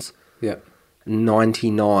lines,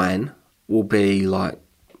 99 will be like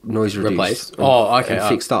noise reduced. Replaced? And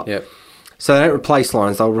fixed up. Yep. So they don't replace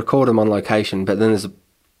lines, they'll record them on location, but then there's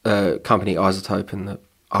a company, Isotope, and the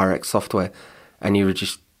RX software, and you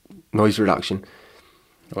reduce noise reduction.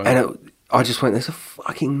 Wow. And I just went, there's a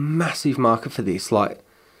fucking massive market for this. Like,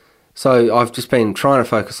 so I've just been trying to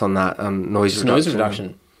focus on that noise reduction. Noise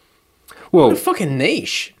reduction. Well, what a fucking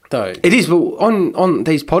niche, though. It is, but on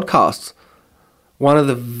these podcasts, one of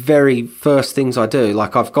the very first things I do,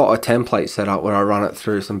 like I've got a template set up where I run it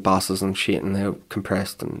through some buses and shit, and they're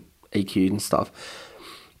compressed and EQ'd and stuff,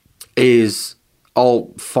 is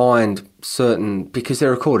I'll find certain, because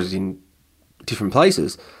they're recorded in different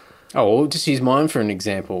places. Oh, well, just use mine for an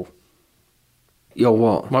example. Your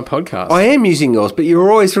what? My podcast. I am using yours, but you're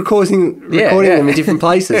always recording them in different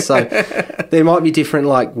places. So there might be different,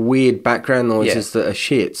 like, weird background noises that are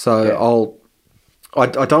shit. So I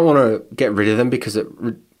don't want to get rid of them because it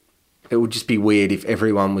would just be weird if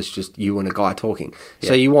everyone was just you and a guy talking. Yeah.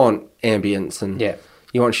 So you want ambience and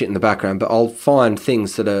you want shit in the background, but I'll find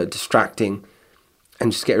things that are distracting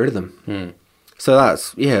and just get rid of them. So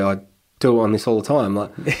that's, I do it on this all the time,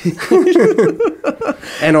 like,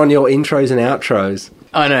 and on your intros and outros.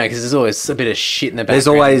 I know, because there's always a bit of shit in the background. There's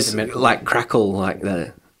always like crackle, like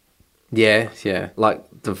the like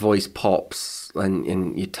the voice pops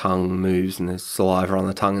and your tongue moves and there's saliva on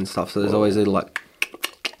the tongue and stuff. So there's always a like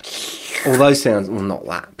all those sounds. Well, not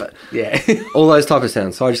that, but all those type of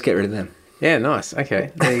sounds. So I just get rid of them. Yeah, nice.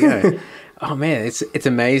 Okay, there you go. Oh man, it's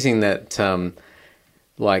amazing that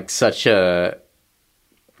like such a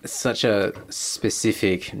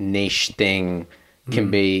specific niche thing can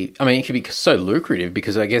be, I mean, it can be so lucrative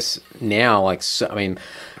because I guess now, like, I mean,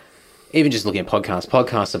 even just looking at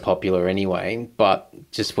podcasts are popular anyway, but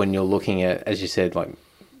just when you're looking at, as you said, like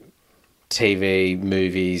TV,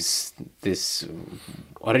 movies,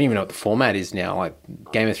 I don't even know what the format is now, like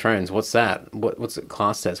Game of Thrones, what's that? What's it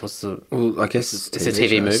classed as? Well, I guess it's a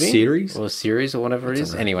TV movie? Series? Or a series or whatever it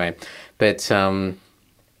is. Anyway, but, I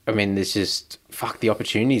mean, there's just, the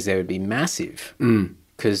opportunities there would be massive.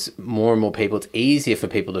 Because more and more people, it's easier for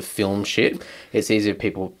people to film shit. It's easier for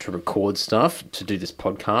people to record stuff, to do this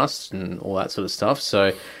podcast and all that sort of stuff.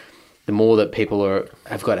 So the more that people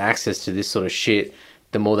have got access to this sort of shit,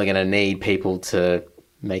 the more they're going to need people to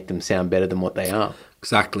make them sound better than what they are.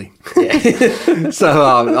 Exactly. Yeah. So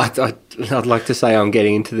I'd like to say I'm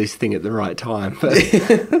getting into this thing at the right time.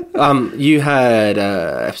 But you had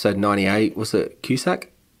episode 98, was it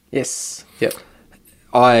Cusack? Yes. Yep.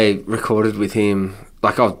 I recorded with him,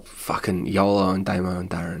 like, fucking YOLO and Damo and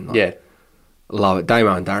Darren. Like, love it.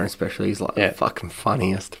 Damo and Darren especially, he's like the fucking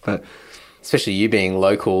funniest. But especially you being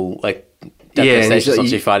local, like, that station's not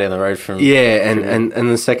too far down the road from... Yeah, and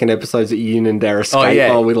the second episode's at Unanderra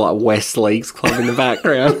Skateball with, like, West Leagues Club in the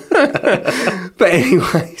background. But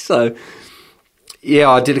anyway, so,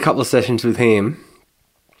 I did a couple of sessions with him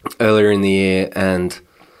earlier in the year, and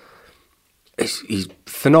he's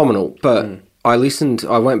phenomenal, but I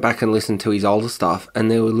went back and listened to his older stuff,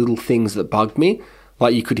 and there were little things that bugged me.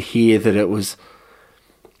 Like, you could hear that it was,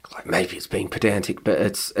 like, maybe it's being pedantic, but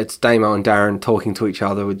it's Damo and Darren talking to each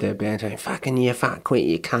other with their banter, fucking you fuck, quit,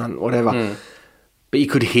 you cunt, whatever. But you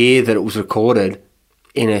could hear that it was recorded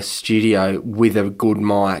in a studio with a good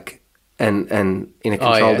mic and in a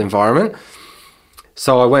controlled environment.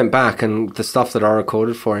 So I went back, and the stuff that I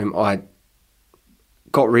recorded for him, I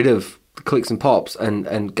got rid of the clicks and pops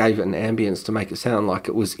and gave it an ambience to make it sound like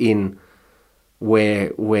it was in where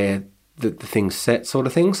the thing's set, sort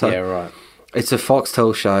of thing. So it's a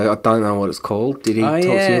Foxtel show. I don't know what it's called. Did he talk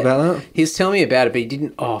to you about that? He was telling me about it, but he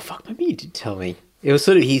didn't. Oh fuck, maybe he did tell me. It was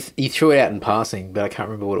sort of he threw it out in passing, but I can't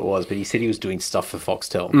remember what it was. But he said he was doing stuff for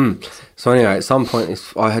Foxtel. So anyway, at some point,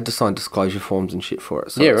 I had to sign disclosure forms and shit for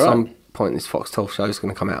it. So at some point, this Foxtel show is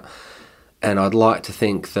going to come out, and I'd like to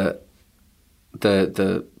think that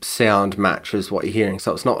the sound matches what you're hearing.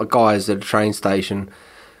 So it's not guys at a train station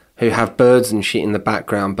who have birds and shit in the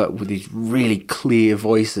background, but with these really clear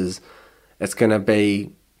voices. It's going to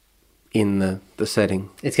be in the setting.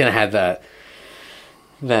 It's going to have that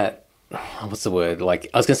what's the word? Like,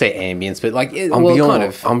 I was going to say ambience, but like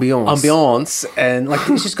ambiance, and like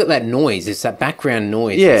it's just got that noise. It's that background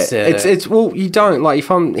noise. Yeah, it's well, you don't like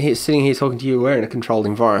if I'm sitting here talking to you, we're in a controlled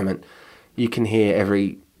environment. You can hear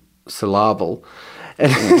every syllable.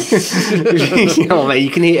 And you know what I mean?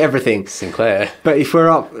 You can hear everything. Sinclair. But if we're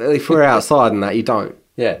outside and that, you don't.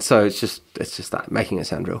 Yeah. So it's just that making it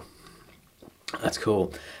sound real. That's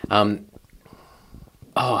cool. So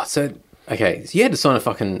you had to sign a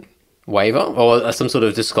fucking waiver or some sort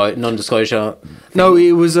of non-disclosure thing? No,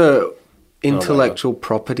 it was a intellectual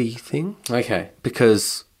property thing. Okay.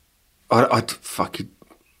 Because I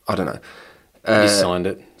don't know. You signed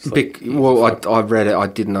it. I read it, I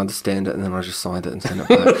didn't understand it, and then I just signed it and sent it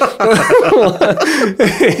back.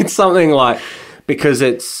 It's something like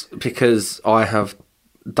because I have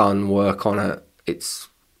done work on it, it's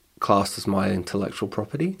classed as my intellectual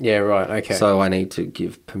property. Yeah, right, okay. So I need to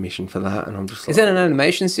give permission for that, and I'm just like... Is that an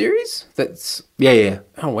animation series? That's... Yeah.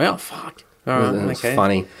 Oh, wow, fuck. All right, it's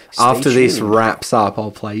funny. After this wraps up,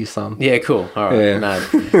 I'll play you some. Yeah, cool. All right,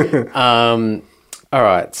 no. All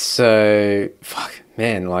right, so... Fuck,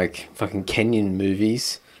 man, like fucking Kenyan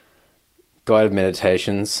movies, guided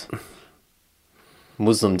meditations,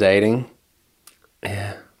 Muslim dating.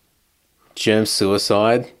 Yeah. Germ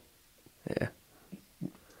suicide. Yeah.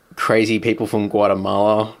 Crazy people from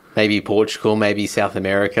Guatemala, maybe Portugal, maybe South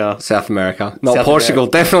America. Not Portugal,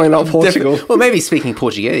 definitely not Portugal. Well, maybe speaking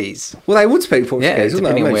Portuguese. Well, they would speak Portuguese,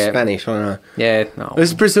 wouldn't they? Maybe Spanish, I don't know. Yeah, no.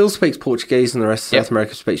 Brazil speaks Portuguese and the rest of South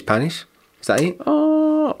America speaks Spanish. Is that it?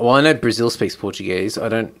 Oh, well, I know Brazil speaks Portuguese. I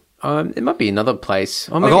don't... it might be another place.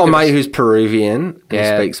 I've got a mate who's Peruvian who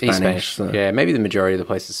speaks Spanish. So. Yeah, maybe the majority of the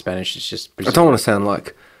place is Spanish. It's just Brazil. I don't want to sound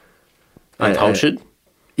like... Uncultured?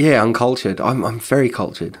 Yeah, uncultured. I'm very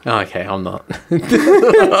cultured. Oh, okay, I'm not.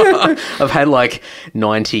 I've had like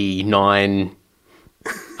 99,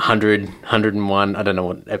 100, 101. I don't know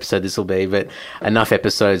what episode this will be, but enough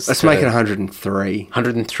episodes. Let's make it 103.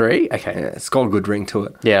 103? Okay. Yeah, it's got a good ring to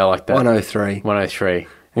it. Yeah, I like that. 103. 103.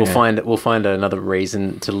 We'll find another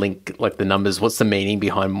reason to link like the numbers. What's the meaning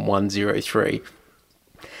behind 103?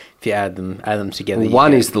 If you add them together.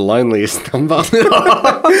 One is the loneliest number.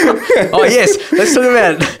 Oh yes, let's talk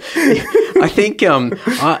about it. I think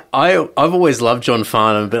I've always loved John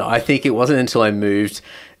Farnham, but I think it wasn't until I moved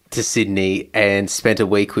to Sydney and spent a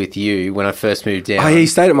week with you when I first moved down. Oh, yeah, you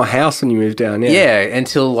stayed at my house when you moved down. Yeah,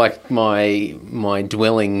 until like my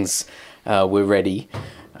dwellings were ready.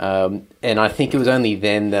 And I think it was only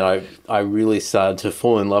then that I really started to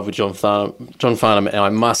fall in love with John Farnham, and I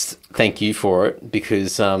must thank you for it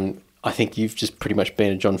because I think you've just pretty much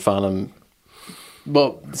been a John Farnham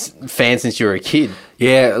fan since you were a kid.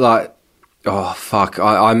 Yeah, like, oh, fuck.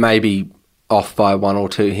 I may be off by one or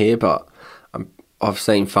two here, but I've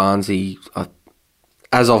seen Farnsey,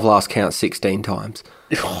 as of last count, 16 times.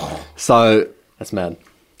 So... That's mad.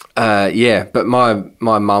 Yeah, but my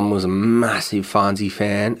mum was a massive Farnsey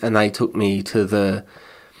fan, and they took me to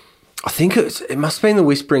I think it must have been the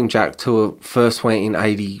Whispering Jack tour. First went in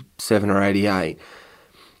 87 or 88,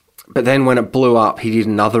 but then when it blew up, he did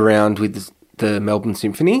another round with the Melbourne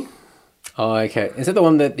Symphony. Oh, okay. Is that the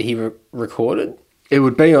one that he recorded? It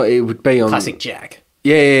would be on Classic Jack.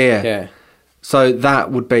 Yeah. So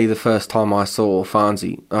that would be the first time I saw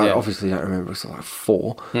Farnsey. I obviously don't remember. It was like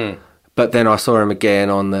 4. But then I saw him again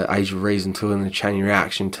on the Age of Reason tour and the Chain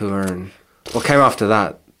Reaction tour. And what came after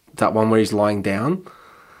that? That one where he's lying down?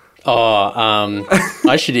 Oh,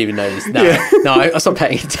 I should even know this. No, I stopped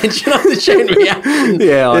paying attention on the Chain Reaction.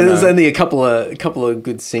 Yeah, I know. There's only a couple of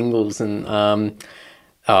good singles, and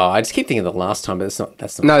I just keep thinking of the last time, but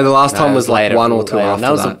that's not. No, the last time was like one or two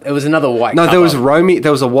after that. It was another white. No, cover.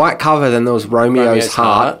 there was a white cover, then there was Romeo's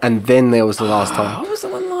Heart, and then there was the last time. What was the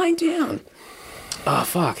one lying down? Oh,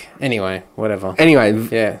 fuck. Anyway, whatever.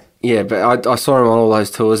 Yeah, but I saw him on all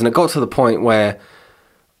those tours, and it got to the point where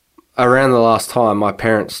around the last time my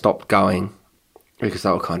parents stopped going because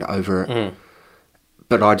they were kind of over it.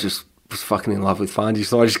 But I just was fucking in love with Farnsey,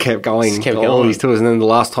 so I just kept going to all these tours. And then the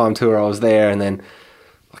last time tour I was there, and then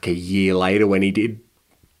like a year later when he did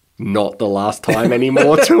not the last time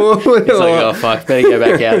anymore tour. It's like, oh, fuck, better go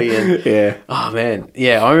back out again. Yeah. Oh, man.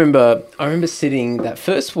 Yeah, I remember sitting that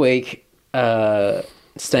first week...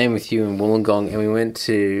 staying with you in Wollongong, and we went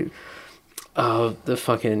to the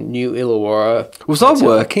fucking New Illawarra. Was I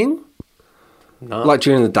working? No. Like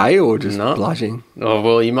during the day or just No. blushing? Oh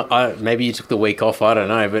well, maybe you took the week off. I don't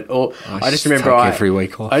know, but I just remember take every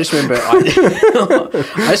week off. I just remember I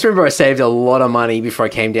just remember I saved a lot of money before I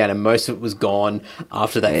came down, and most of it was gone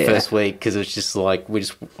after that first week because it was just like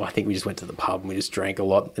I think we just went to the pub and we just drank a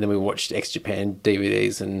lot, and then we watched Ex Japan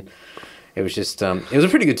DVDs, and it was just it was a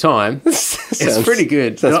pretty good time. It's pretty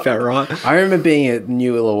good. That's about right. I remember being at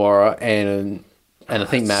New Illawarra and I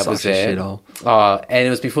think Matt was there. And it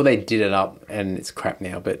was before they did it up, and it's crap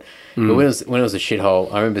now. But when it was a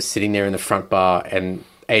shithole, I remember sitting there in the front bar, and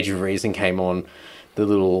Age of Reason came on, the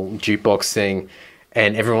little jukebox thing,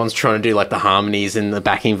 and everyone's trying to do like the harmonies and the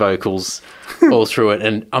backing vocals all through it.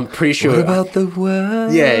 And I'm pretty sure. What about the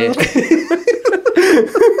world? Yeah.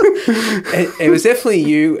 it was definitely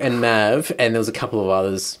you and Mav, and there was a couple of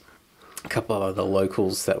other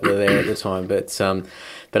locals that were there at the time,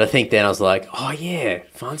 but I think then I was like, oh yeah,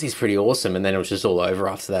 Fancy's pretty awesome, and then it was just all over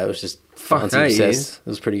after that. It was just Fancy obsessed. It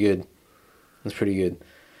was pretty good.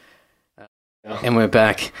 And we're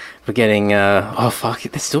back. We're getting oh fuck,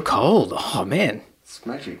 they're still cold. Oh man, it's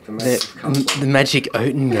magic. The magic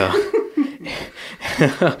Oettinger.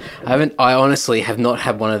 I honestly have not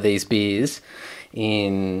had one of these beers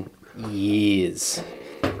in years.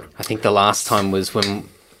 I think the last time was when.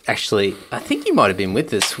 Actually, I think you might have been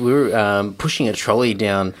with us. We were pushing a trolley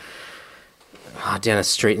down a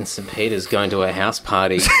street in St. Peter's going to a house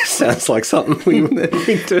party. Sounds like something we would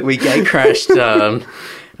do. We gate crashed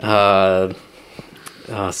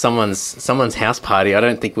someone's house party. I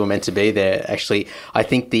don't think we were meant to be there. Actually, I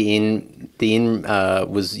think the inn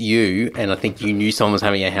was you, and I think you knew someone was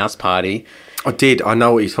having a house party. I did. I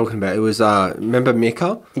know what you're talking about. It was, remember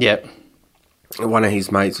Mika? Yep. One of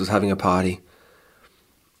his mates was having a party.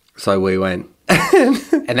 So we went. And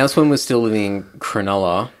that was when we were still living in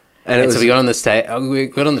Cronulla. So we got on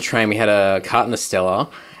the train, we had a carton of Stella,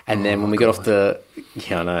 and then when we got off the...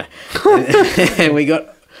 Yeah, I know. And we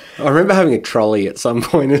got... I remember having a trolley at some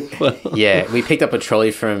point as well. Yeah, we picked up a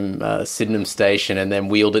trolley from Sydenham Station and then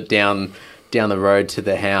wheeled it down the road to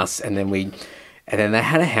the house, and then they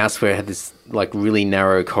had a house where it had this like really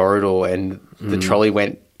narrow corridor, and the trolley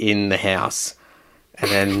went in the house,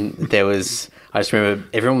 and then there was... I just remember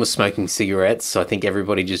everyone was smoking cigarettes, so I think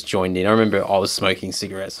everybody just joined in. I remember I was smoking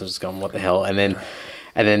cigarettes, so I was just going, what the hell? And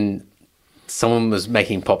then someone was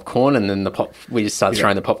making popcorn, and then we just started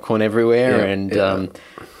throwing the popcorn everywhere, and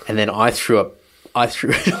then I threw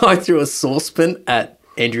a saucepan at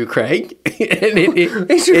Andrew Craig.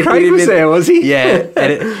 Andrew Craig was there, was he? Yeah,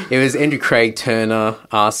 and it was Andrew Craig, Turner,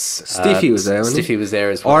 us. Stiffy was there, wasn't he? Stiffy was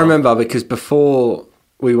there as well. I remember because before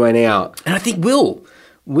we went out... And I think Will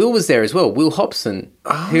was there as well. Will Hobson,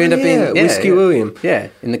 who ended up being Whiskey William. Yeah,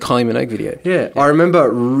 in the Kylie Minogue video. Yeah, I remember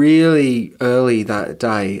really early that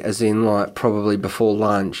day, as in like probably before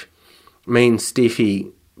lunch, me and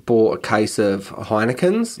Stiffy bought a case of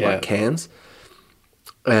Heineken's, like cans,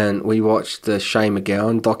 and we watched the Shane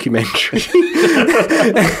McGowan documentary.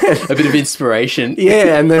 A bit of inspiration.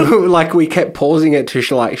 Yeah, and then like we kept pausing it to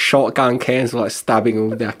like shotgun cans, like stabbing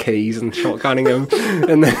them with our keys and shotgunning them,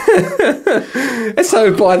 and then, and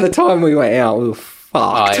so by the time we went out, we were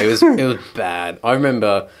fucked. Oh, it was bad. I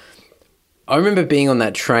remember being on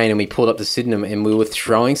that train, and we pulled up to Sydenham, and we were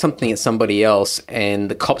throwing something at somebody else, and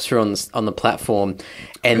the cops were on the platform,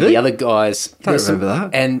 and the other guys... I don't remember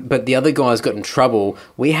that. But the other guys got in trouble.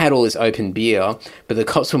 We had all this open beer, but the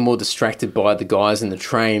cops were more distracted by the guys in the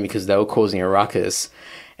train because they were causing a ruckus,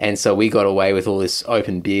 and so we got away with all this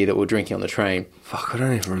open beer that we were drinking on the train. Fuck, I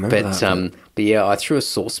don't even remember that. But yeah, I threw a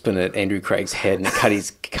saucepan at Andrew Craig's head, and it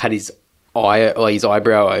cut his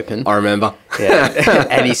eyebrow open. I remember. Yeah,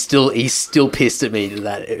 and he's still pissed at me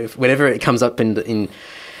that whenever it comes up in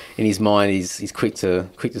his mind, he's quick to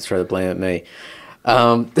throw the blame at me.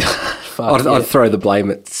 I'd throw the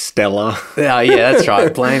blame at Stella. Oh yeah, that's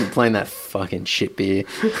right. Blame that fucking shit beer.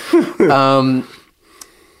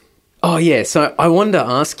 Oh yeah, so I wanted to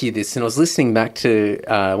ask you this, and I was listening back to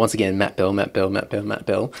once again Matt Bell. That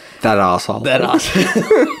arsehole.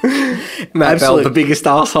 Matt Absolute. Bell, the biggest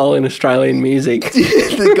arsehole in Australian music.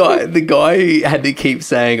 the guy who had to keep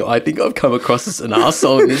saying, "I think I've come across as an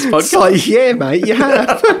arsehole in this podcast." It's like, yeah, mate, you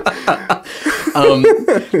have.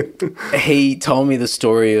 He told me the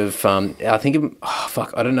story of I think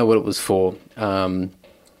I don't know what it was for.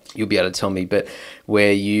 You'll be able to tell me, but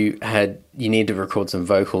where you needed to record some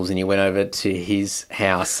vocals, and you went over to his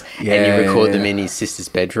house and you recorded them in his sister's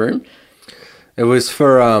bedroom. It was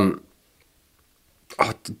for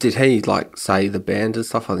did he like say the band and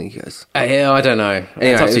stuff? I think he goes. Yeah, I don't know.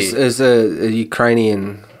 Anyway, it's a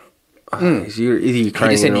Ukrainian. He's either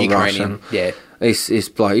Ukrainian or Russian. Yeah, he's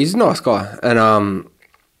bloke. He's a nice guy, and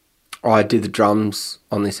I did the drums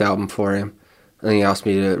on this album for him, and he asked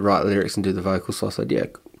me to write lyrics and do the vocals. So I said, "Yeah,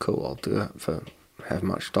 cool, I'll do that for how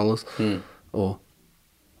much dollars?" Or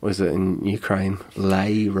was it in Ukraine?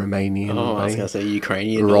 Lei, Romanian. Oh, I was going to say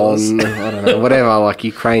Ukrainian. Ron, I don't know, whatever, like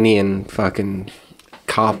Ukrainian fucking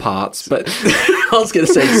car parts, but I was going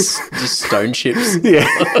to say just stone chips.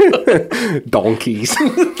 yeah, donkeys.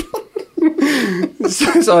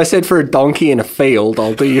 So I said, for a donkey in a field,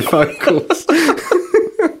 I'll do your vocals.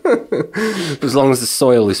 As long as the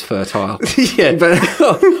soil is fertile. Yeah, but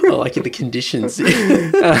I like it, the conditions.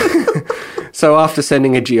 So after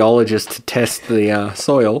sending a geologist to test the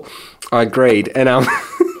soil, I agreed, and I'll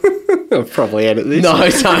probably edit this. No,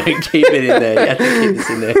 don't keep it in there. You have to keep this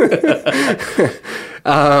in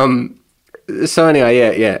there. So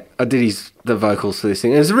anyway, yeah, I did the vocals for this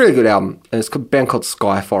thing. It was a really good album, and it's a band called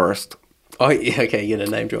Sky Forest. Oh, yeah, okay, you're gonna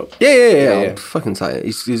name drop. Yeah. I'll fucking say it.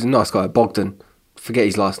 He's a nice guy, Bogdan. Forget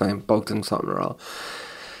his last name, Bogdan something or other.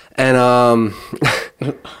 And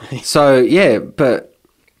so yeah, but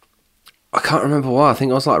I can't remember why. I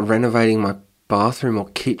think I was like renovating my bathroom or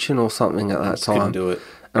kitchen or something at that time. Couldn't do it.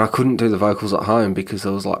 And I couldn't do the vocals at home because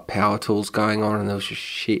there was like power tools going on and there was just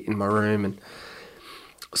shit in my room. And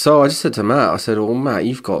so I just said to Matt, I said, "Well, Matt,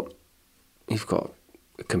 you've got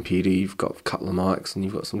a computer, you've got a couple of mics, and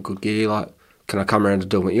you've got some good gear. Like, can I come around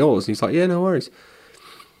and do them at yours?" And he's like, "Yeah, no worries."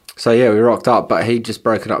 So yeah, we rocked up, but he just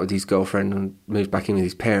broke it up with his girlfriend and moved back in with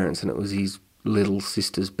his parents, and it was his little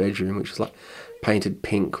sister's bedroom, which was like painted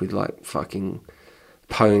pink with like fucking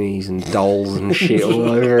ponies and dolls and shit all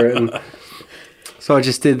over it. And so I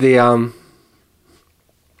just did the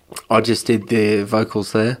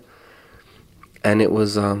vocals there, and it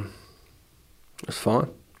was fine.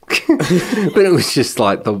 But it was just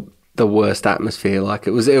like the worst atmosphere. Like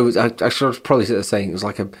it was I should probably saying it was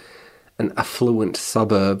like an affluent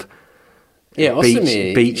suburb. Yeah,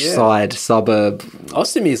 beachside suburb.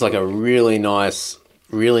 Ostomy is like a really nice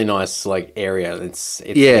like area. It's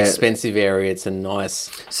an expensive area. It's a nice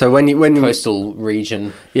when coastal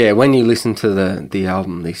region. Yeah, when you listen to the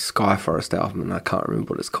album, the Sky Forest album, and I can't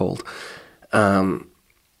remember what it's called,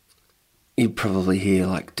 you probably hear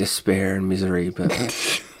like despair and misery, but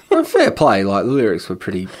well, fair play. Like the lyrics were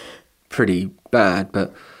pretty bad,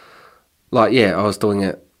 but like yeah, I was doing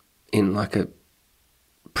it in like a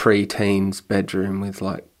pre-teens bedroom with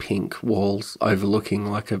like pink walls overlooking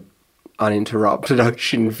like a uninterrupted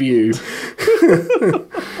ocean view.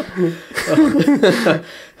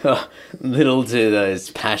 Little do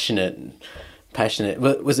those passionate.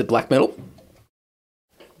 Was it black metal?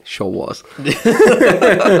 Sure was. Was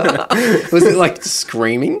it like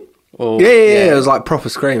screaming? Or, yeah, it was like proper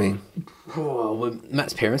screaming. Oh, were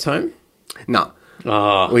Matt's parents home? No.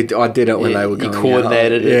 Oh, I did it when they were going. You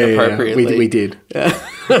coordinated it appropriately. Yeah, we did.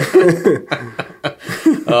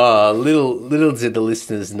 Oh, little did the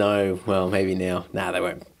listeners know. Well, maybe now. Nah, they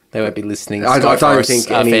won't. They won't be listening. I don't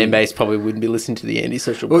think our fan base probably wouldn't be listening to the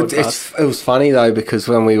Antisocial podcast. It was funny though because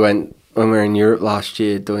when we were in Europe last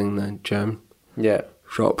year doing the Germ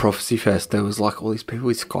Short Prophecy Fest, there was like all these people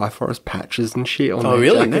with Sky Forest patches and shit on. Oh,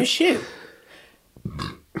 really? Jackets. No shit.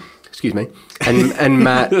 Excuse me. And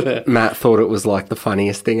Matt thought it was like the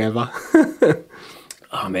funniest thing ever.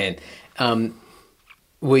 Oh man,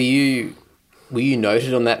 were you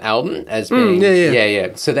noted on that album as being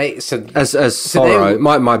yeah? So as Sorrow,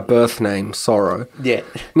 my birth name Sorrow. Yeah.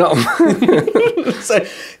 No.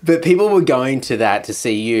 But people were going to that to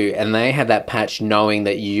see you, and they had that patch knowing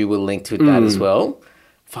that you were linked with that as well.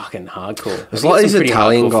 Fucking hardcore. There's like these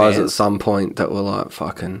Italian guys at some point that were like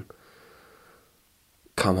fucking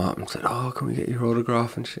come up and said, "Oh, can we get your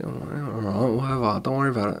autograph?" And shit. I'm like, "All right, whatever. Don't worry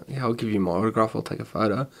about it. Yeah, I'll give you my autograph. I'll take a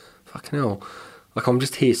photo." Fucking hell. Like, I'm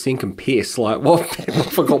just here sink and piss. Like, what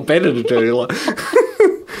have I got better to do? Like,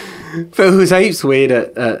 but it was heaps weird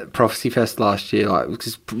at Prophecy Fest last year. Like,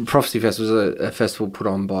 because Prophecy Fest was a festival put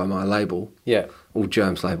on by my label. Yeah. Or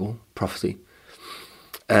Germ's label, Prophecy.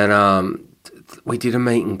 And we did a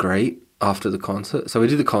meet and greet after the concert. So we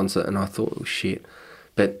did the concert and I thought it was shit.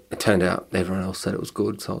 But it turned out everyone else said it was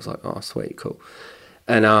good. So I was like, oh, sweet, cool.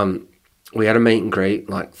 And we had a meet and greet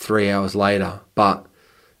like 3 hours later. But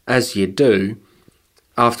as you do,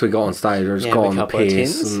 after we got on stage, I just got on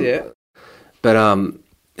piss. But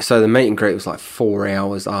so the meet and greet was like 4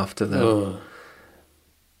 hours after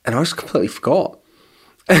and I just completely forgot.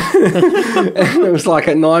 And it was like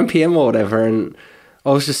at 9 p.m. or whatever, and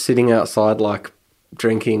I was just sitting outside like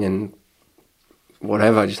drinking and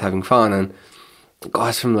whatever, just having fun, and the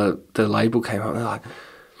guys from the label came up and they're like,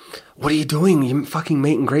 "What are you doing? Your fucking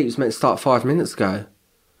meet and greet was meant to start 5 minutes ago."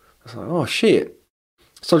 I was like, "Oh shit."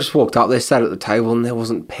 So I just walked up there, sat at the table, and there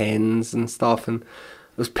wasn't pens and stuff, and it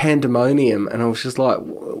was pandemonium, and I was just like,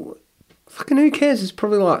 fucking who cares? It's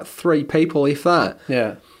probably like 3 people, if that.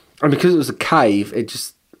 Yeah. And because it was a cave, it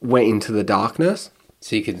just went into the darkness.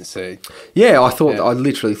 So you couldn't see. Yeah, I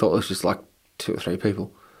literally thought it was just like 2 or 3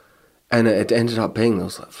 people. And it ended up being, there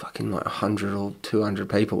was like fucking like 100 or 200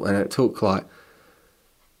 people. And it took like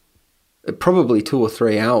probably 2 or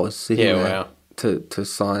 3 hours sitting there to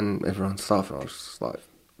sign everyone's stuff. And I was just like,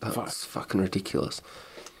 that's fucking ridiculous.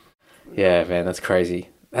 Yeah, man, that's crazy.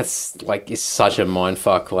 That's like, it's such a mind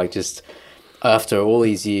fuck. Like, just after all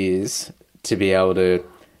these years to be able to,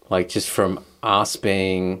 like, just from us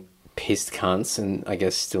being pissed cunts, and I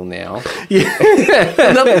guess still now,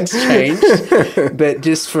 nothing's changed. But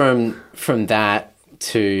just from that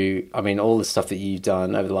to, I mean, all the stuff that you've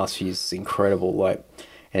done over the last few years is incredible. Like,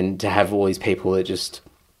 and to have all these people that just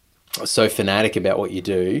are so fanatic about what you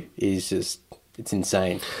do is just, it's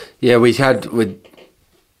insane. Yeah,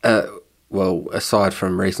 well, aside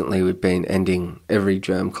from recently, we've been ending every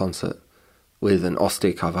Germ concert with an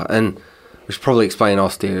Austere cover. And we should probably explain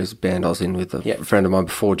Austere as a band I was in with a friend of mine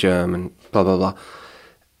before Germ and blah, blah,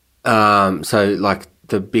 blah. So, like,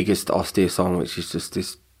 the biggest Austere song, which is just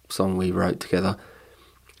this song we wrote together,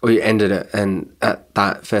 we ended it, and at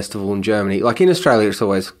that festival in Germany, like in Australia, it's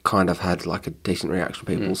always kind of had, like, a decent reaction.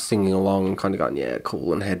 People singing along and kind of going, yeah,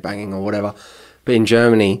 cool, and headbanging or whatever. But in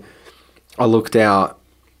Germany, I looked out,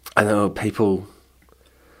 and there were people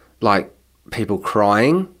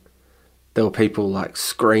crying. There were people, like,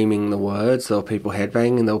 screaming the words. There were people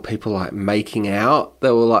headbanging. And there were people, like, making out.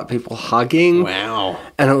 There were, like, people hugging. Wow.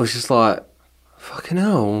 And it was just like, fucking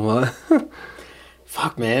hell.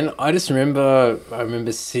 Fuck, man. I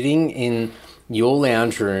remember sitting in your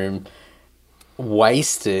lounge room,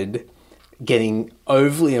 wasted, getting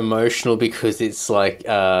overly emotional because it's like,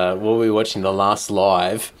 what were we watching? The Last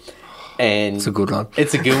Live. And it's a good one.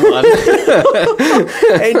 It's a good one.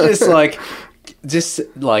 And just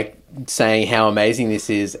like saying how amazing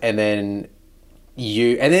this is, and then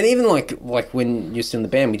even like when you're still in the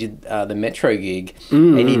band, we did the Metro gig,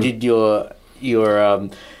 and you did your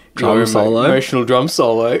drum solo, emotional drum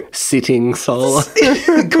solo, sitting solo,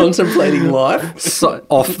 contemplating life,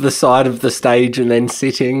 off the side of the stage, and then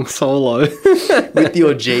sitting solo with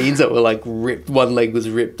your jeans that were like ripped. One leg was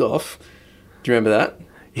ripped off. Do you remember that?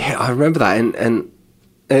 Yeah, I remember that, and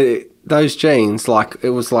those jeans, like,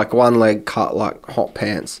 it was like one leg cut like hot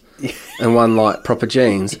pants, and one like proper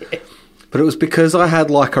jeans. Yeah. But it was because I had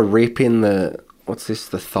like a rip in the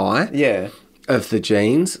thigh? Yeah. Of the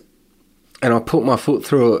jeans, and I put my foot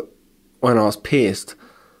through it when I was pissed,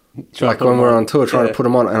 like when we were on tour trying to put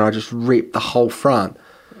them on, and I just ripped the whole front.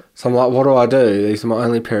 So I'm like, what do? These are my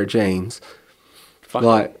only pair of jeans.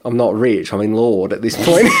 Like, I'm not rich, I'm in Lord at this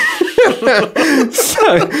point. so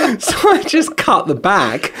I just cut the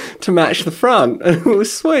back to match the front, and it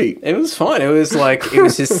was sweet. It was fine. It was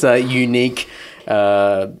just a unique,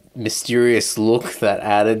 mysterious look that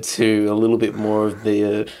added to a little bit more of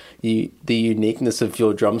the uniqueness of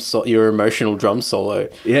your your emotional drum solo.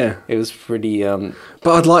 Yeah, it was pretty. But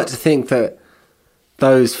I'd like to think that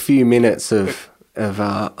those few minutes of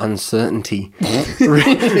uncertainty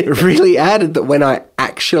really added that when I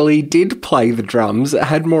actually did play the drums, it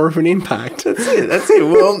had more of an impact. That's it.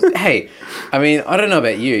 Well, hey, I mean, I don't know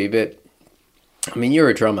about you, but I mean, you're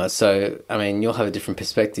a drummer, so I mean, you'll have a different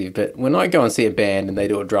perspective. But when I go and see a band and they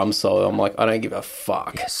do a drum solo, I'm like, I don't give a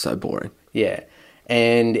fuck. Yeah, so boring. Yeah,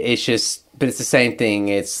 and it's just, but it's the same thing.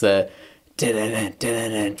 It's the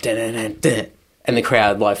and the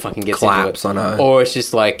crowd like fucking gets claps, into it. I know. Or it's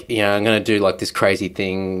just like, you know, I'm going to do like this crazy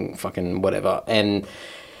thing, fucking whatever. And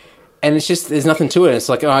it's just, there's nothing to it. It's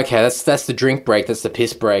like, oh, okay, that's the drink break, that's the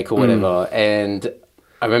piss break or whatever. And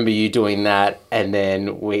I remember you doing that, and then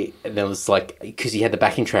there was like, because you had the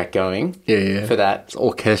backing track going for that. It's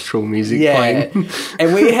orchestral music playing.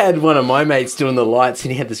 And we had one of my mates doing the lights,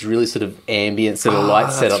 and he had this really sort of ambient sort of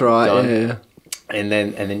light setup. That's right, going. yeah. And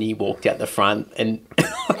then he walked out the front, and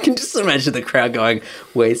I can just imagine the crowd going,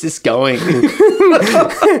 where's this going?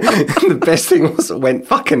 The best thing was it went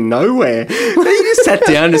fucking nowhere. He just sat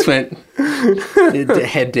down, just went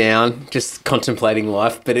head down, just contemplating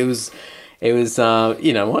life. But it was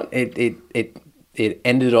you know what? It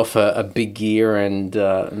ended off a big year, and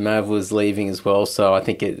Mav was leaving as well, so I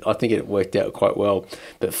think it worked out quite well.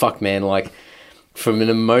 But fuck, man, like, from an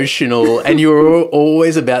emotional, and you were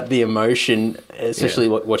always about the emotion, especially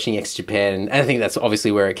watching X Japan, and I think that's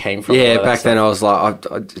obviously where it came from. Yeah, back then I was like,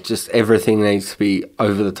 I just everything needs to be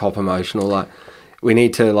over the top emotional. Like, we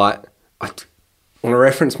need to, like, I want to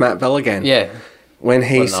reference Matt Bell again. Yeah, when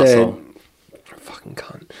he said, "Fucking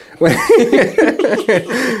cunt."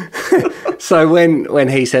 So when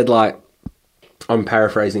he said, like, I'm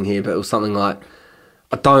paraphrasing here, but it was something like,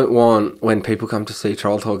 I don't want, when people come to see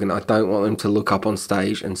Troll Talking, I don't want them to look up on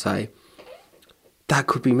stage and say, that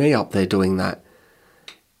could be me up there doing that.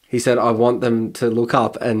 He said, I want them to look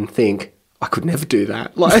up and think, I could never do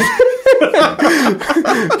that. Like,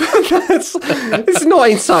 it's not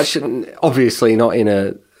in such, obviously not in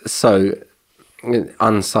a so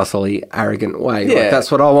unsussily arrogant way. Yeah. Like,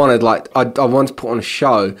 that's what I wanted. Like, I wanted to put on a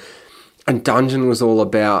show, and Dungeon was all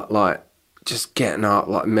about, like, just getting up,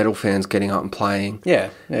 like metal fans getting up and playing. Yeah.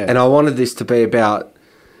 And I wanted this to be about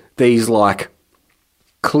these, like,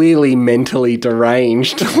 clearly mentally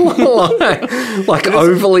deranged, like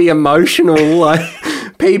overly emotional, like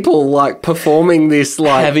people like performing this,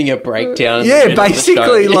 like having a breakdown. Yeah,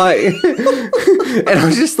 basically, like. And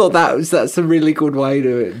I just thought that's a really good way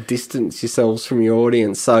to distance yourselves from your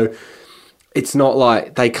audience. So it's not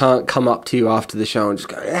like they can't come up to you after the show and just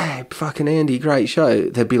go, "Hey, fucking Andy, great show."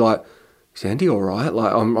 They'd be like, "Is Andy all right?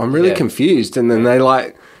 Like, I'm really confused." And then they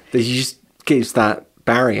just gives that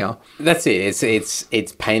barrier. That's it.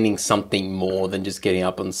 It's painting something more than just getting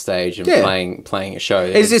up on stage and playing a show.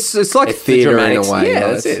 It's like theatre in a way.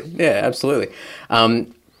 Yeah, that's it. Yeah, absolutely.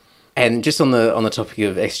 And just on the topic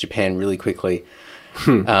of X Japan, really quickly.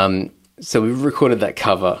 So we recorded that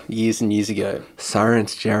cover years and years ago.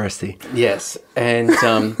 Sirens Jealousy. Yes, and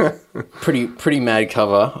pretty mad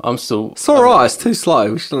cover. I'm still. It's all right. It's too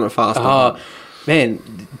slow. We should have done it faster.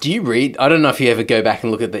 Man, do you read? I don't know if you ever go back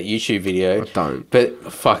and look at that YouTube video. I don't.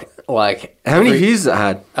 But fuck, like... How many views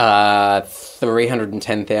has it had?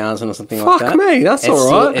 310,000 or something like that. Fuck me, that's all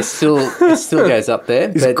right. It still goes up there.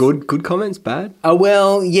 Is it good? Good comments? Bad?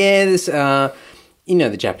 Well, yeah, there's, the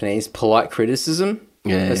Japanese polite criticism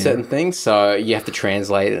of certain things. So you have to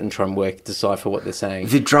translate it and try and decipher what they're saying.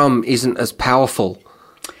 The drum isn't as powerful.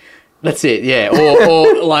 That's it, yeah.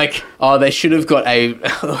 Or like, they should have got a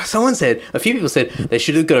few people said they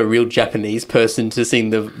should have got a real Japanese person to sing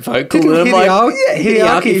the vocal. And I'm like,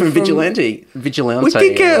 Hideaki from Vigilante. We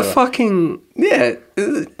did get a fucking... Yeah,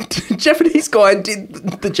 Japanese guy did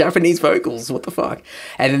the Japanese vocals. What the fuck?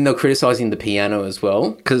 And then they're criticising the piano as well.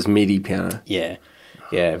 Because it's MIDI piano. Yeah.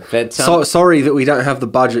 Yeah. But, sorry that we don't have the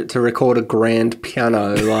budget to record a grand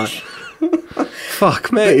piano, like...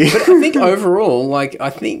 Fuck me. But I think overall,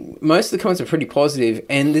 I think most of the comments are pretty positive,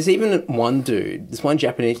 and there's even one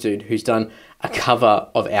Japanese dude who's done a cover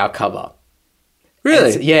of our cover.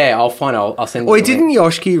 Really? Yeah, I'll send it. Wait, didn't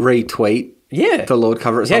Yoshiki retweet the Lord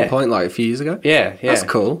cover at some point, like a few years ago? Yeah. That's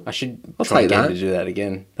cool. I'll try again to do that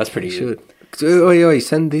again. That's pretty good. Oi,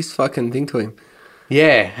 send this fucking thing to him.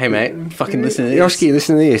 Yeah, hey mate, fucking listen to this. Yoshiki,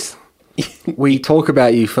 listen to this. We talk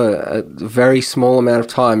about you for a very small amount of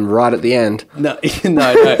time right at the end. No. Right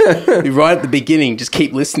at the beginning, just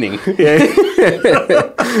keep listening. Yeah.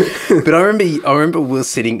 But I remember we were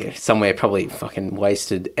sitting somewhere probably fucking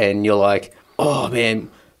wasted, and you're like, oh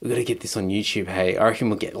man, we've got to get this on YouTube. Hey, I reckon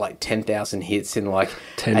we'll get like 10,000 hits in like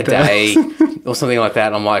 10, a day or something like that.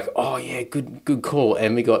 And I'm like, oh yeah, good call.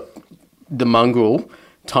 And we got the mongrel,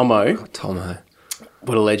 Tomo. Tomo.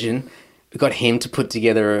 What a legend. We got him to put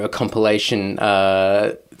together a compilation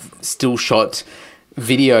still shot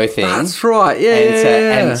video thing. That's right,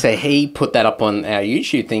 And so he put that up on our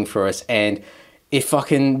YouTube thing for us, and it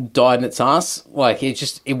fucking died in its ass. Like,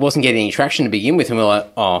 it wasn't getting any traction to begin with, and we're like,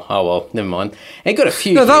 oh well, never mind. And it got a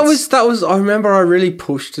few hits. that was I remember I really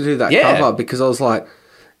pushed to do that cover because I was like,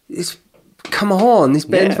 come on, this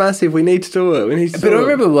band's massive. We need to do it. But I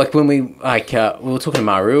remember, like, when we were talking to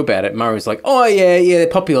Maru about it. Maru was like, "Oh yeah, they're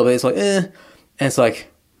popular," but it's like, and it's like,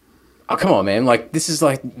 oh come on, man! Like, this is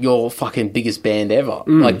like your fucking biggest band ever.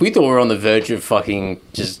 Like, we thought we were on the verge of fucking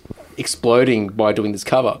just exploding by doing this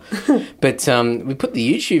cover. But we put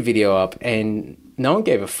the YouTube video up, and no one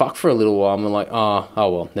gave a fuck for a little while. And we're like, oh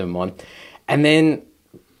well, never mind. And then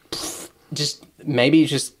just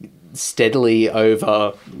steadily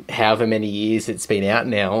over however many years it's been out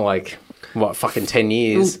now, like, what, fucking 10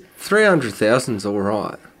 years? 300,000's all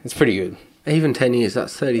right. It's pretty good. Even 10 years,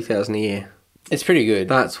 that's 30,000 a year. It's pretty good.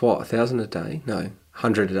 That's what, 1,000 a day? No,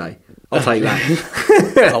 100 a day. I'll take that.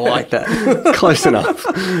 I like that. Close enough.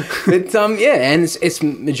 But, and it's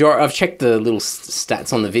majority. I've checked the little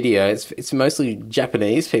stats on the video. It's mostly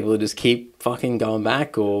Japanese people who just keep fucking going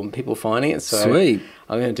back, or people finding it. So sweet.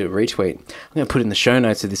 I'm going to do a retweet. I'm going to put it in the show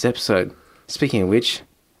notes of this episode. Speaking of which,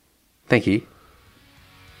 thank you.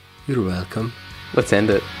 You're welcome. Let's end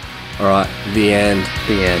it. All right, the end.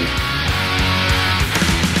 The end.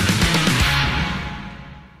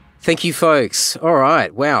 Thank you, folks. All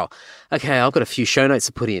right. Wow. Okay, I've got a few show notes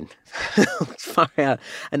to put in. Far out.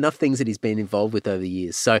 Enough things that he's been involved with over the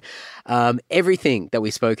years. So everything that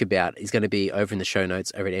we spoke about is going to be over in the show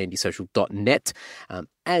notes over at andysocial.net.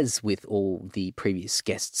 As with all the previous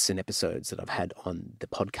guests and episodes that I've had on the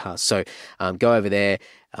podcast. So go over there.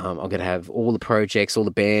 I'm going to have all the projects, all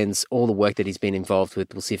the bands, all the work that he's been involved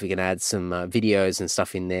with. We'll see if we can add some videos and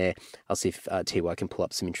stuff in there. I'll see if TY can pull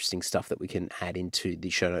up some interesting stuff that we can add into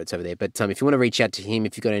the show notes over there. But if you want to reach out to him,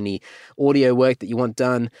 if you've got any audio work that you want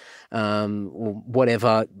done or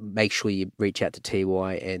whatever, make sure you reach out to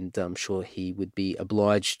TY, and I'm sure he would be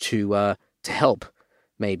obliged to help.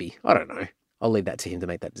 Maybe. I don't know. I'll leave that to him to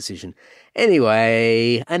make that decision.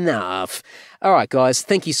 Anyway, enough. All right, guys,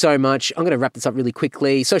 thank you so much. I'm going to wrap this up really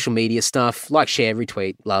quickly. Social media stuff, like, share,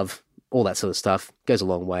 retweet, love, all that sort of stuff goes a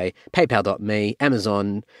long way. PayPal.me,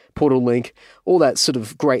 Amazon, portal link, all that sort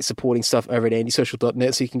of great supporting stuff over at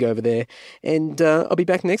andysocial.net, so you can go over there. And I'll be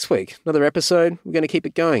back next week. Another episode. We're going to keep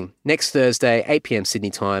it going. Next Thursday, 8 p.m.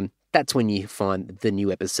 Sydney time. That's when you find the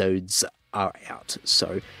new episodes are out.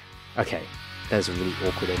 So, okay. That was a really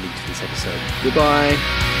awkward ending to this episode. Goodbye.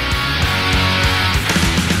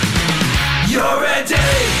 You're ready.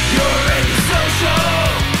 You're ready, social.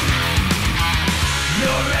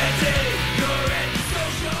 You're ready.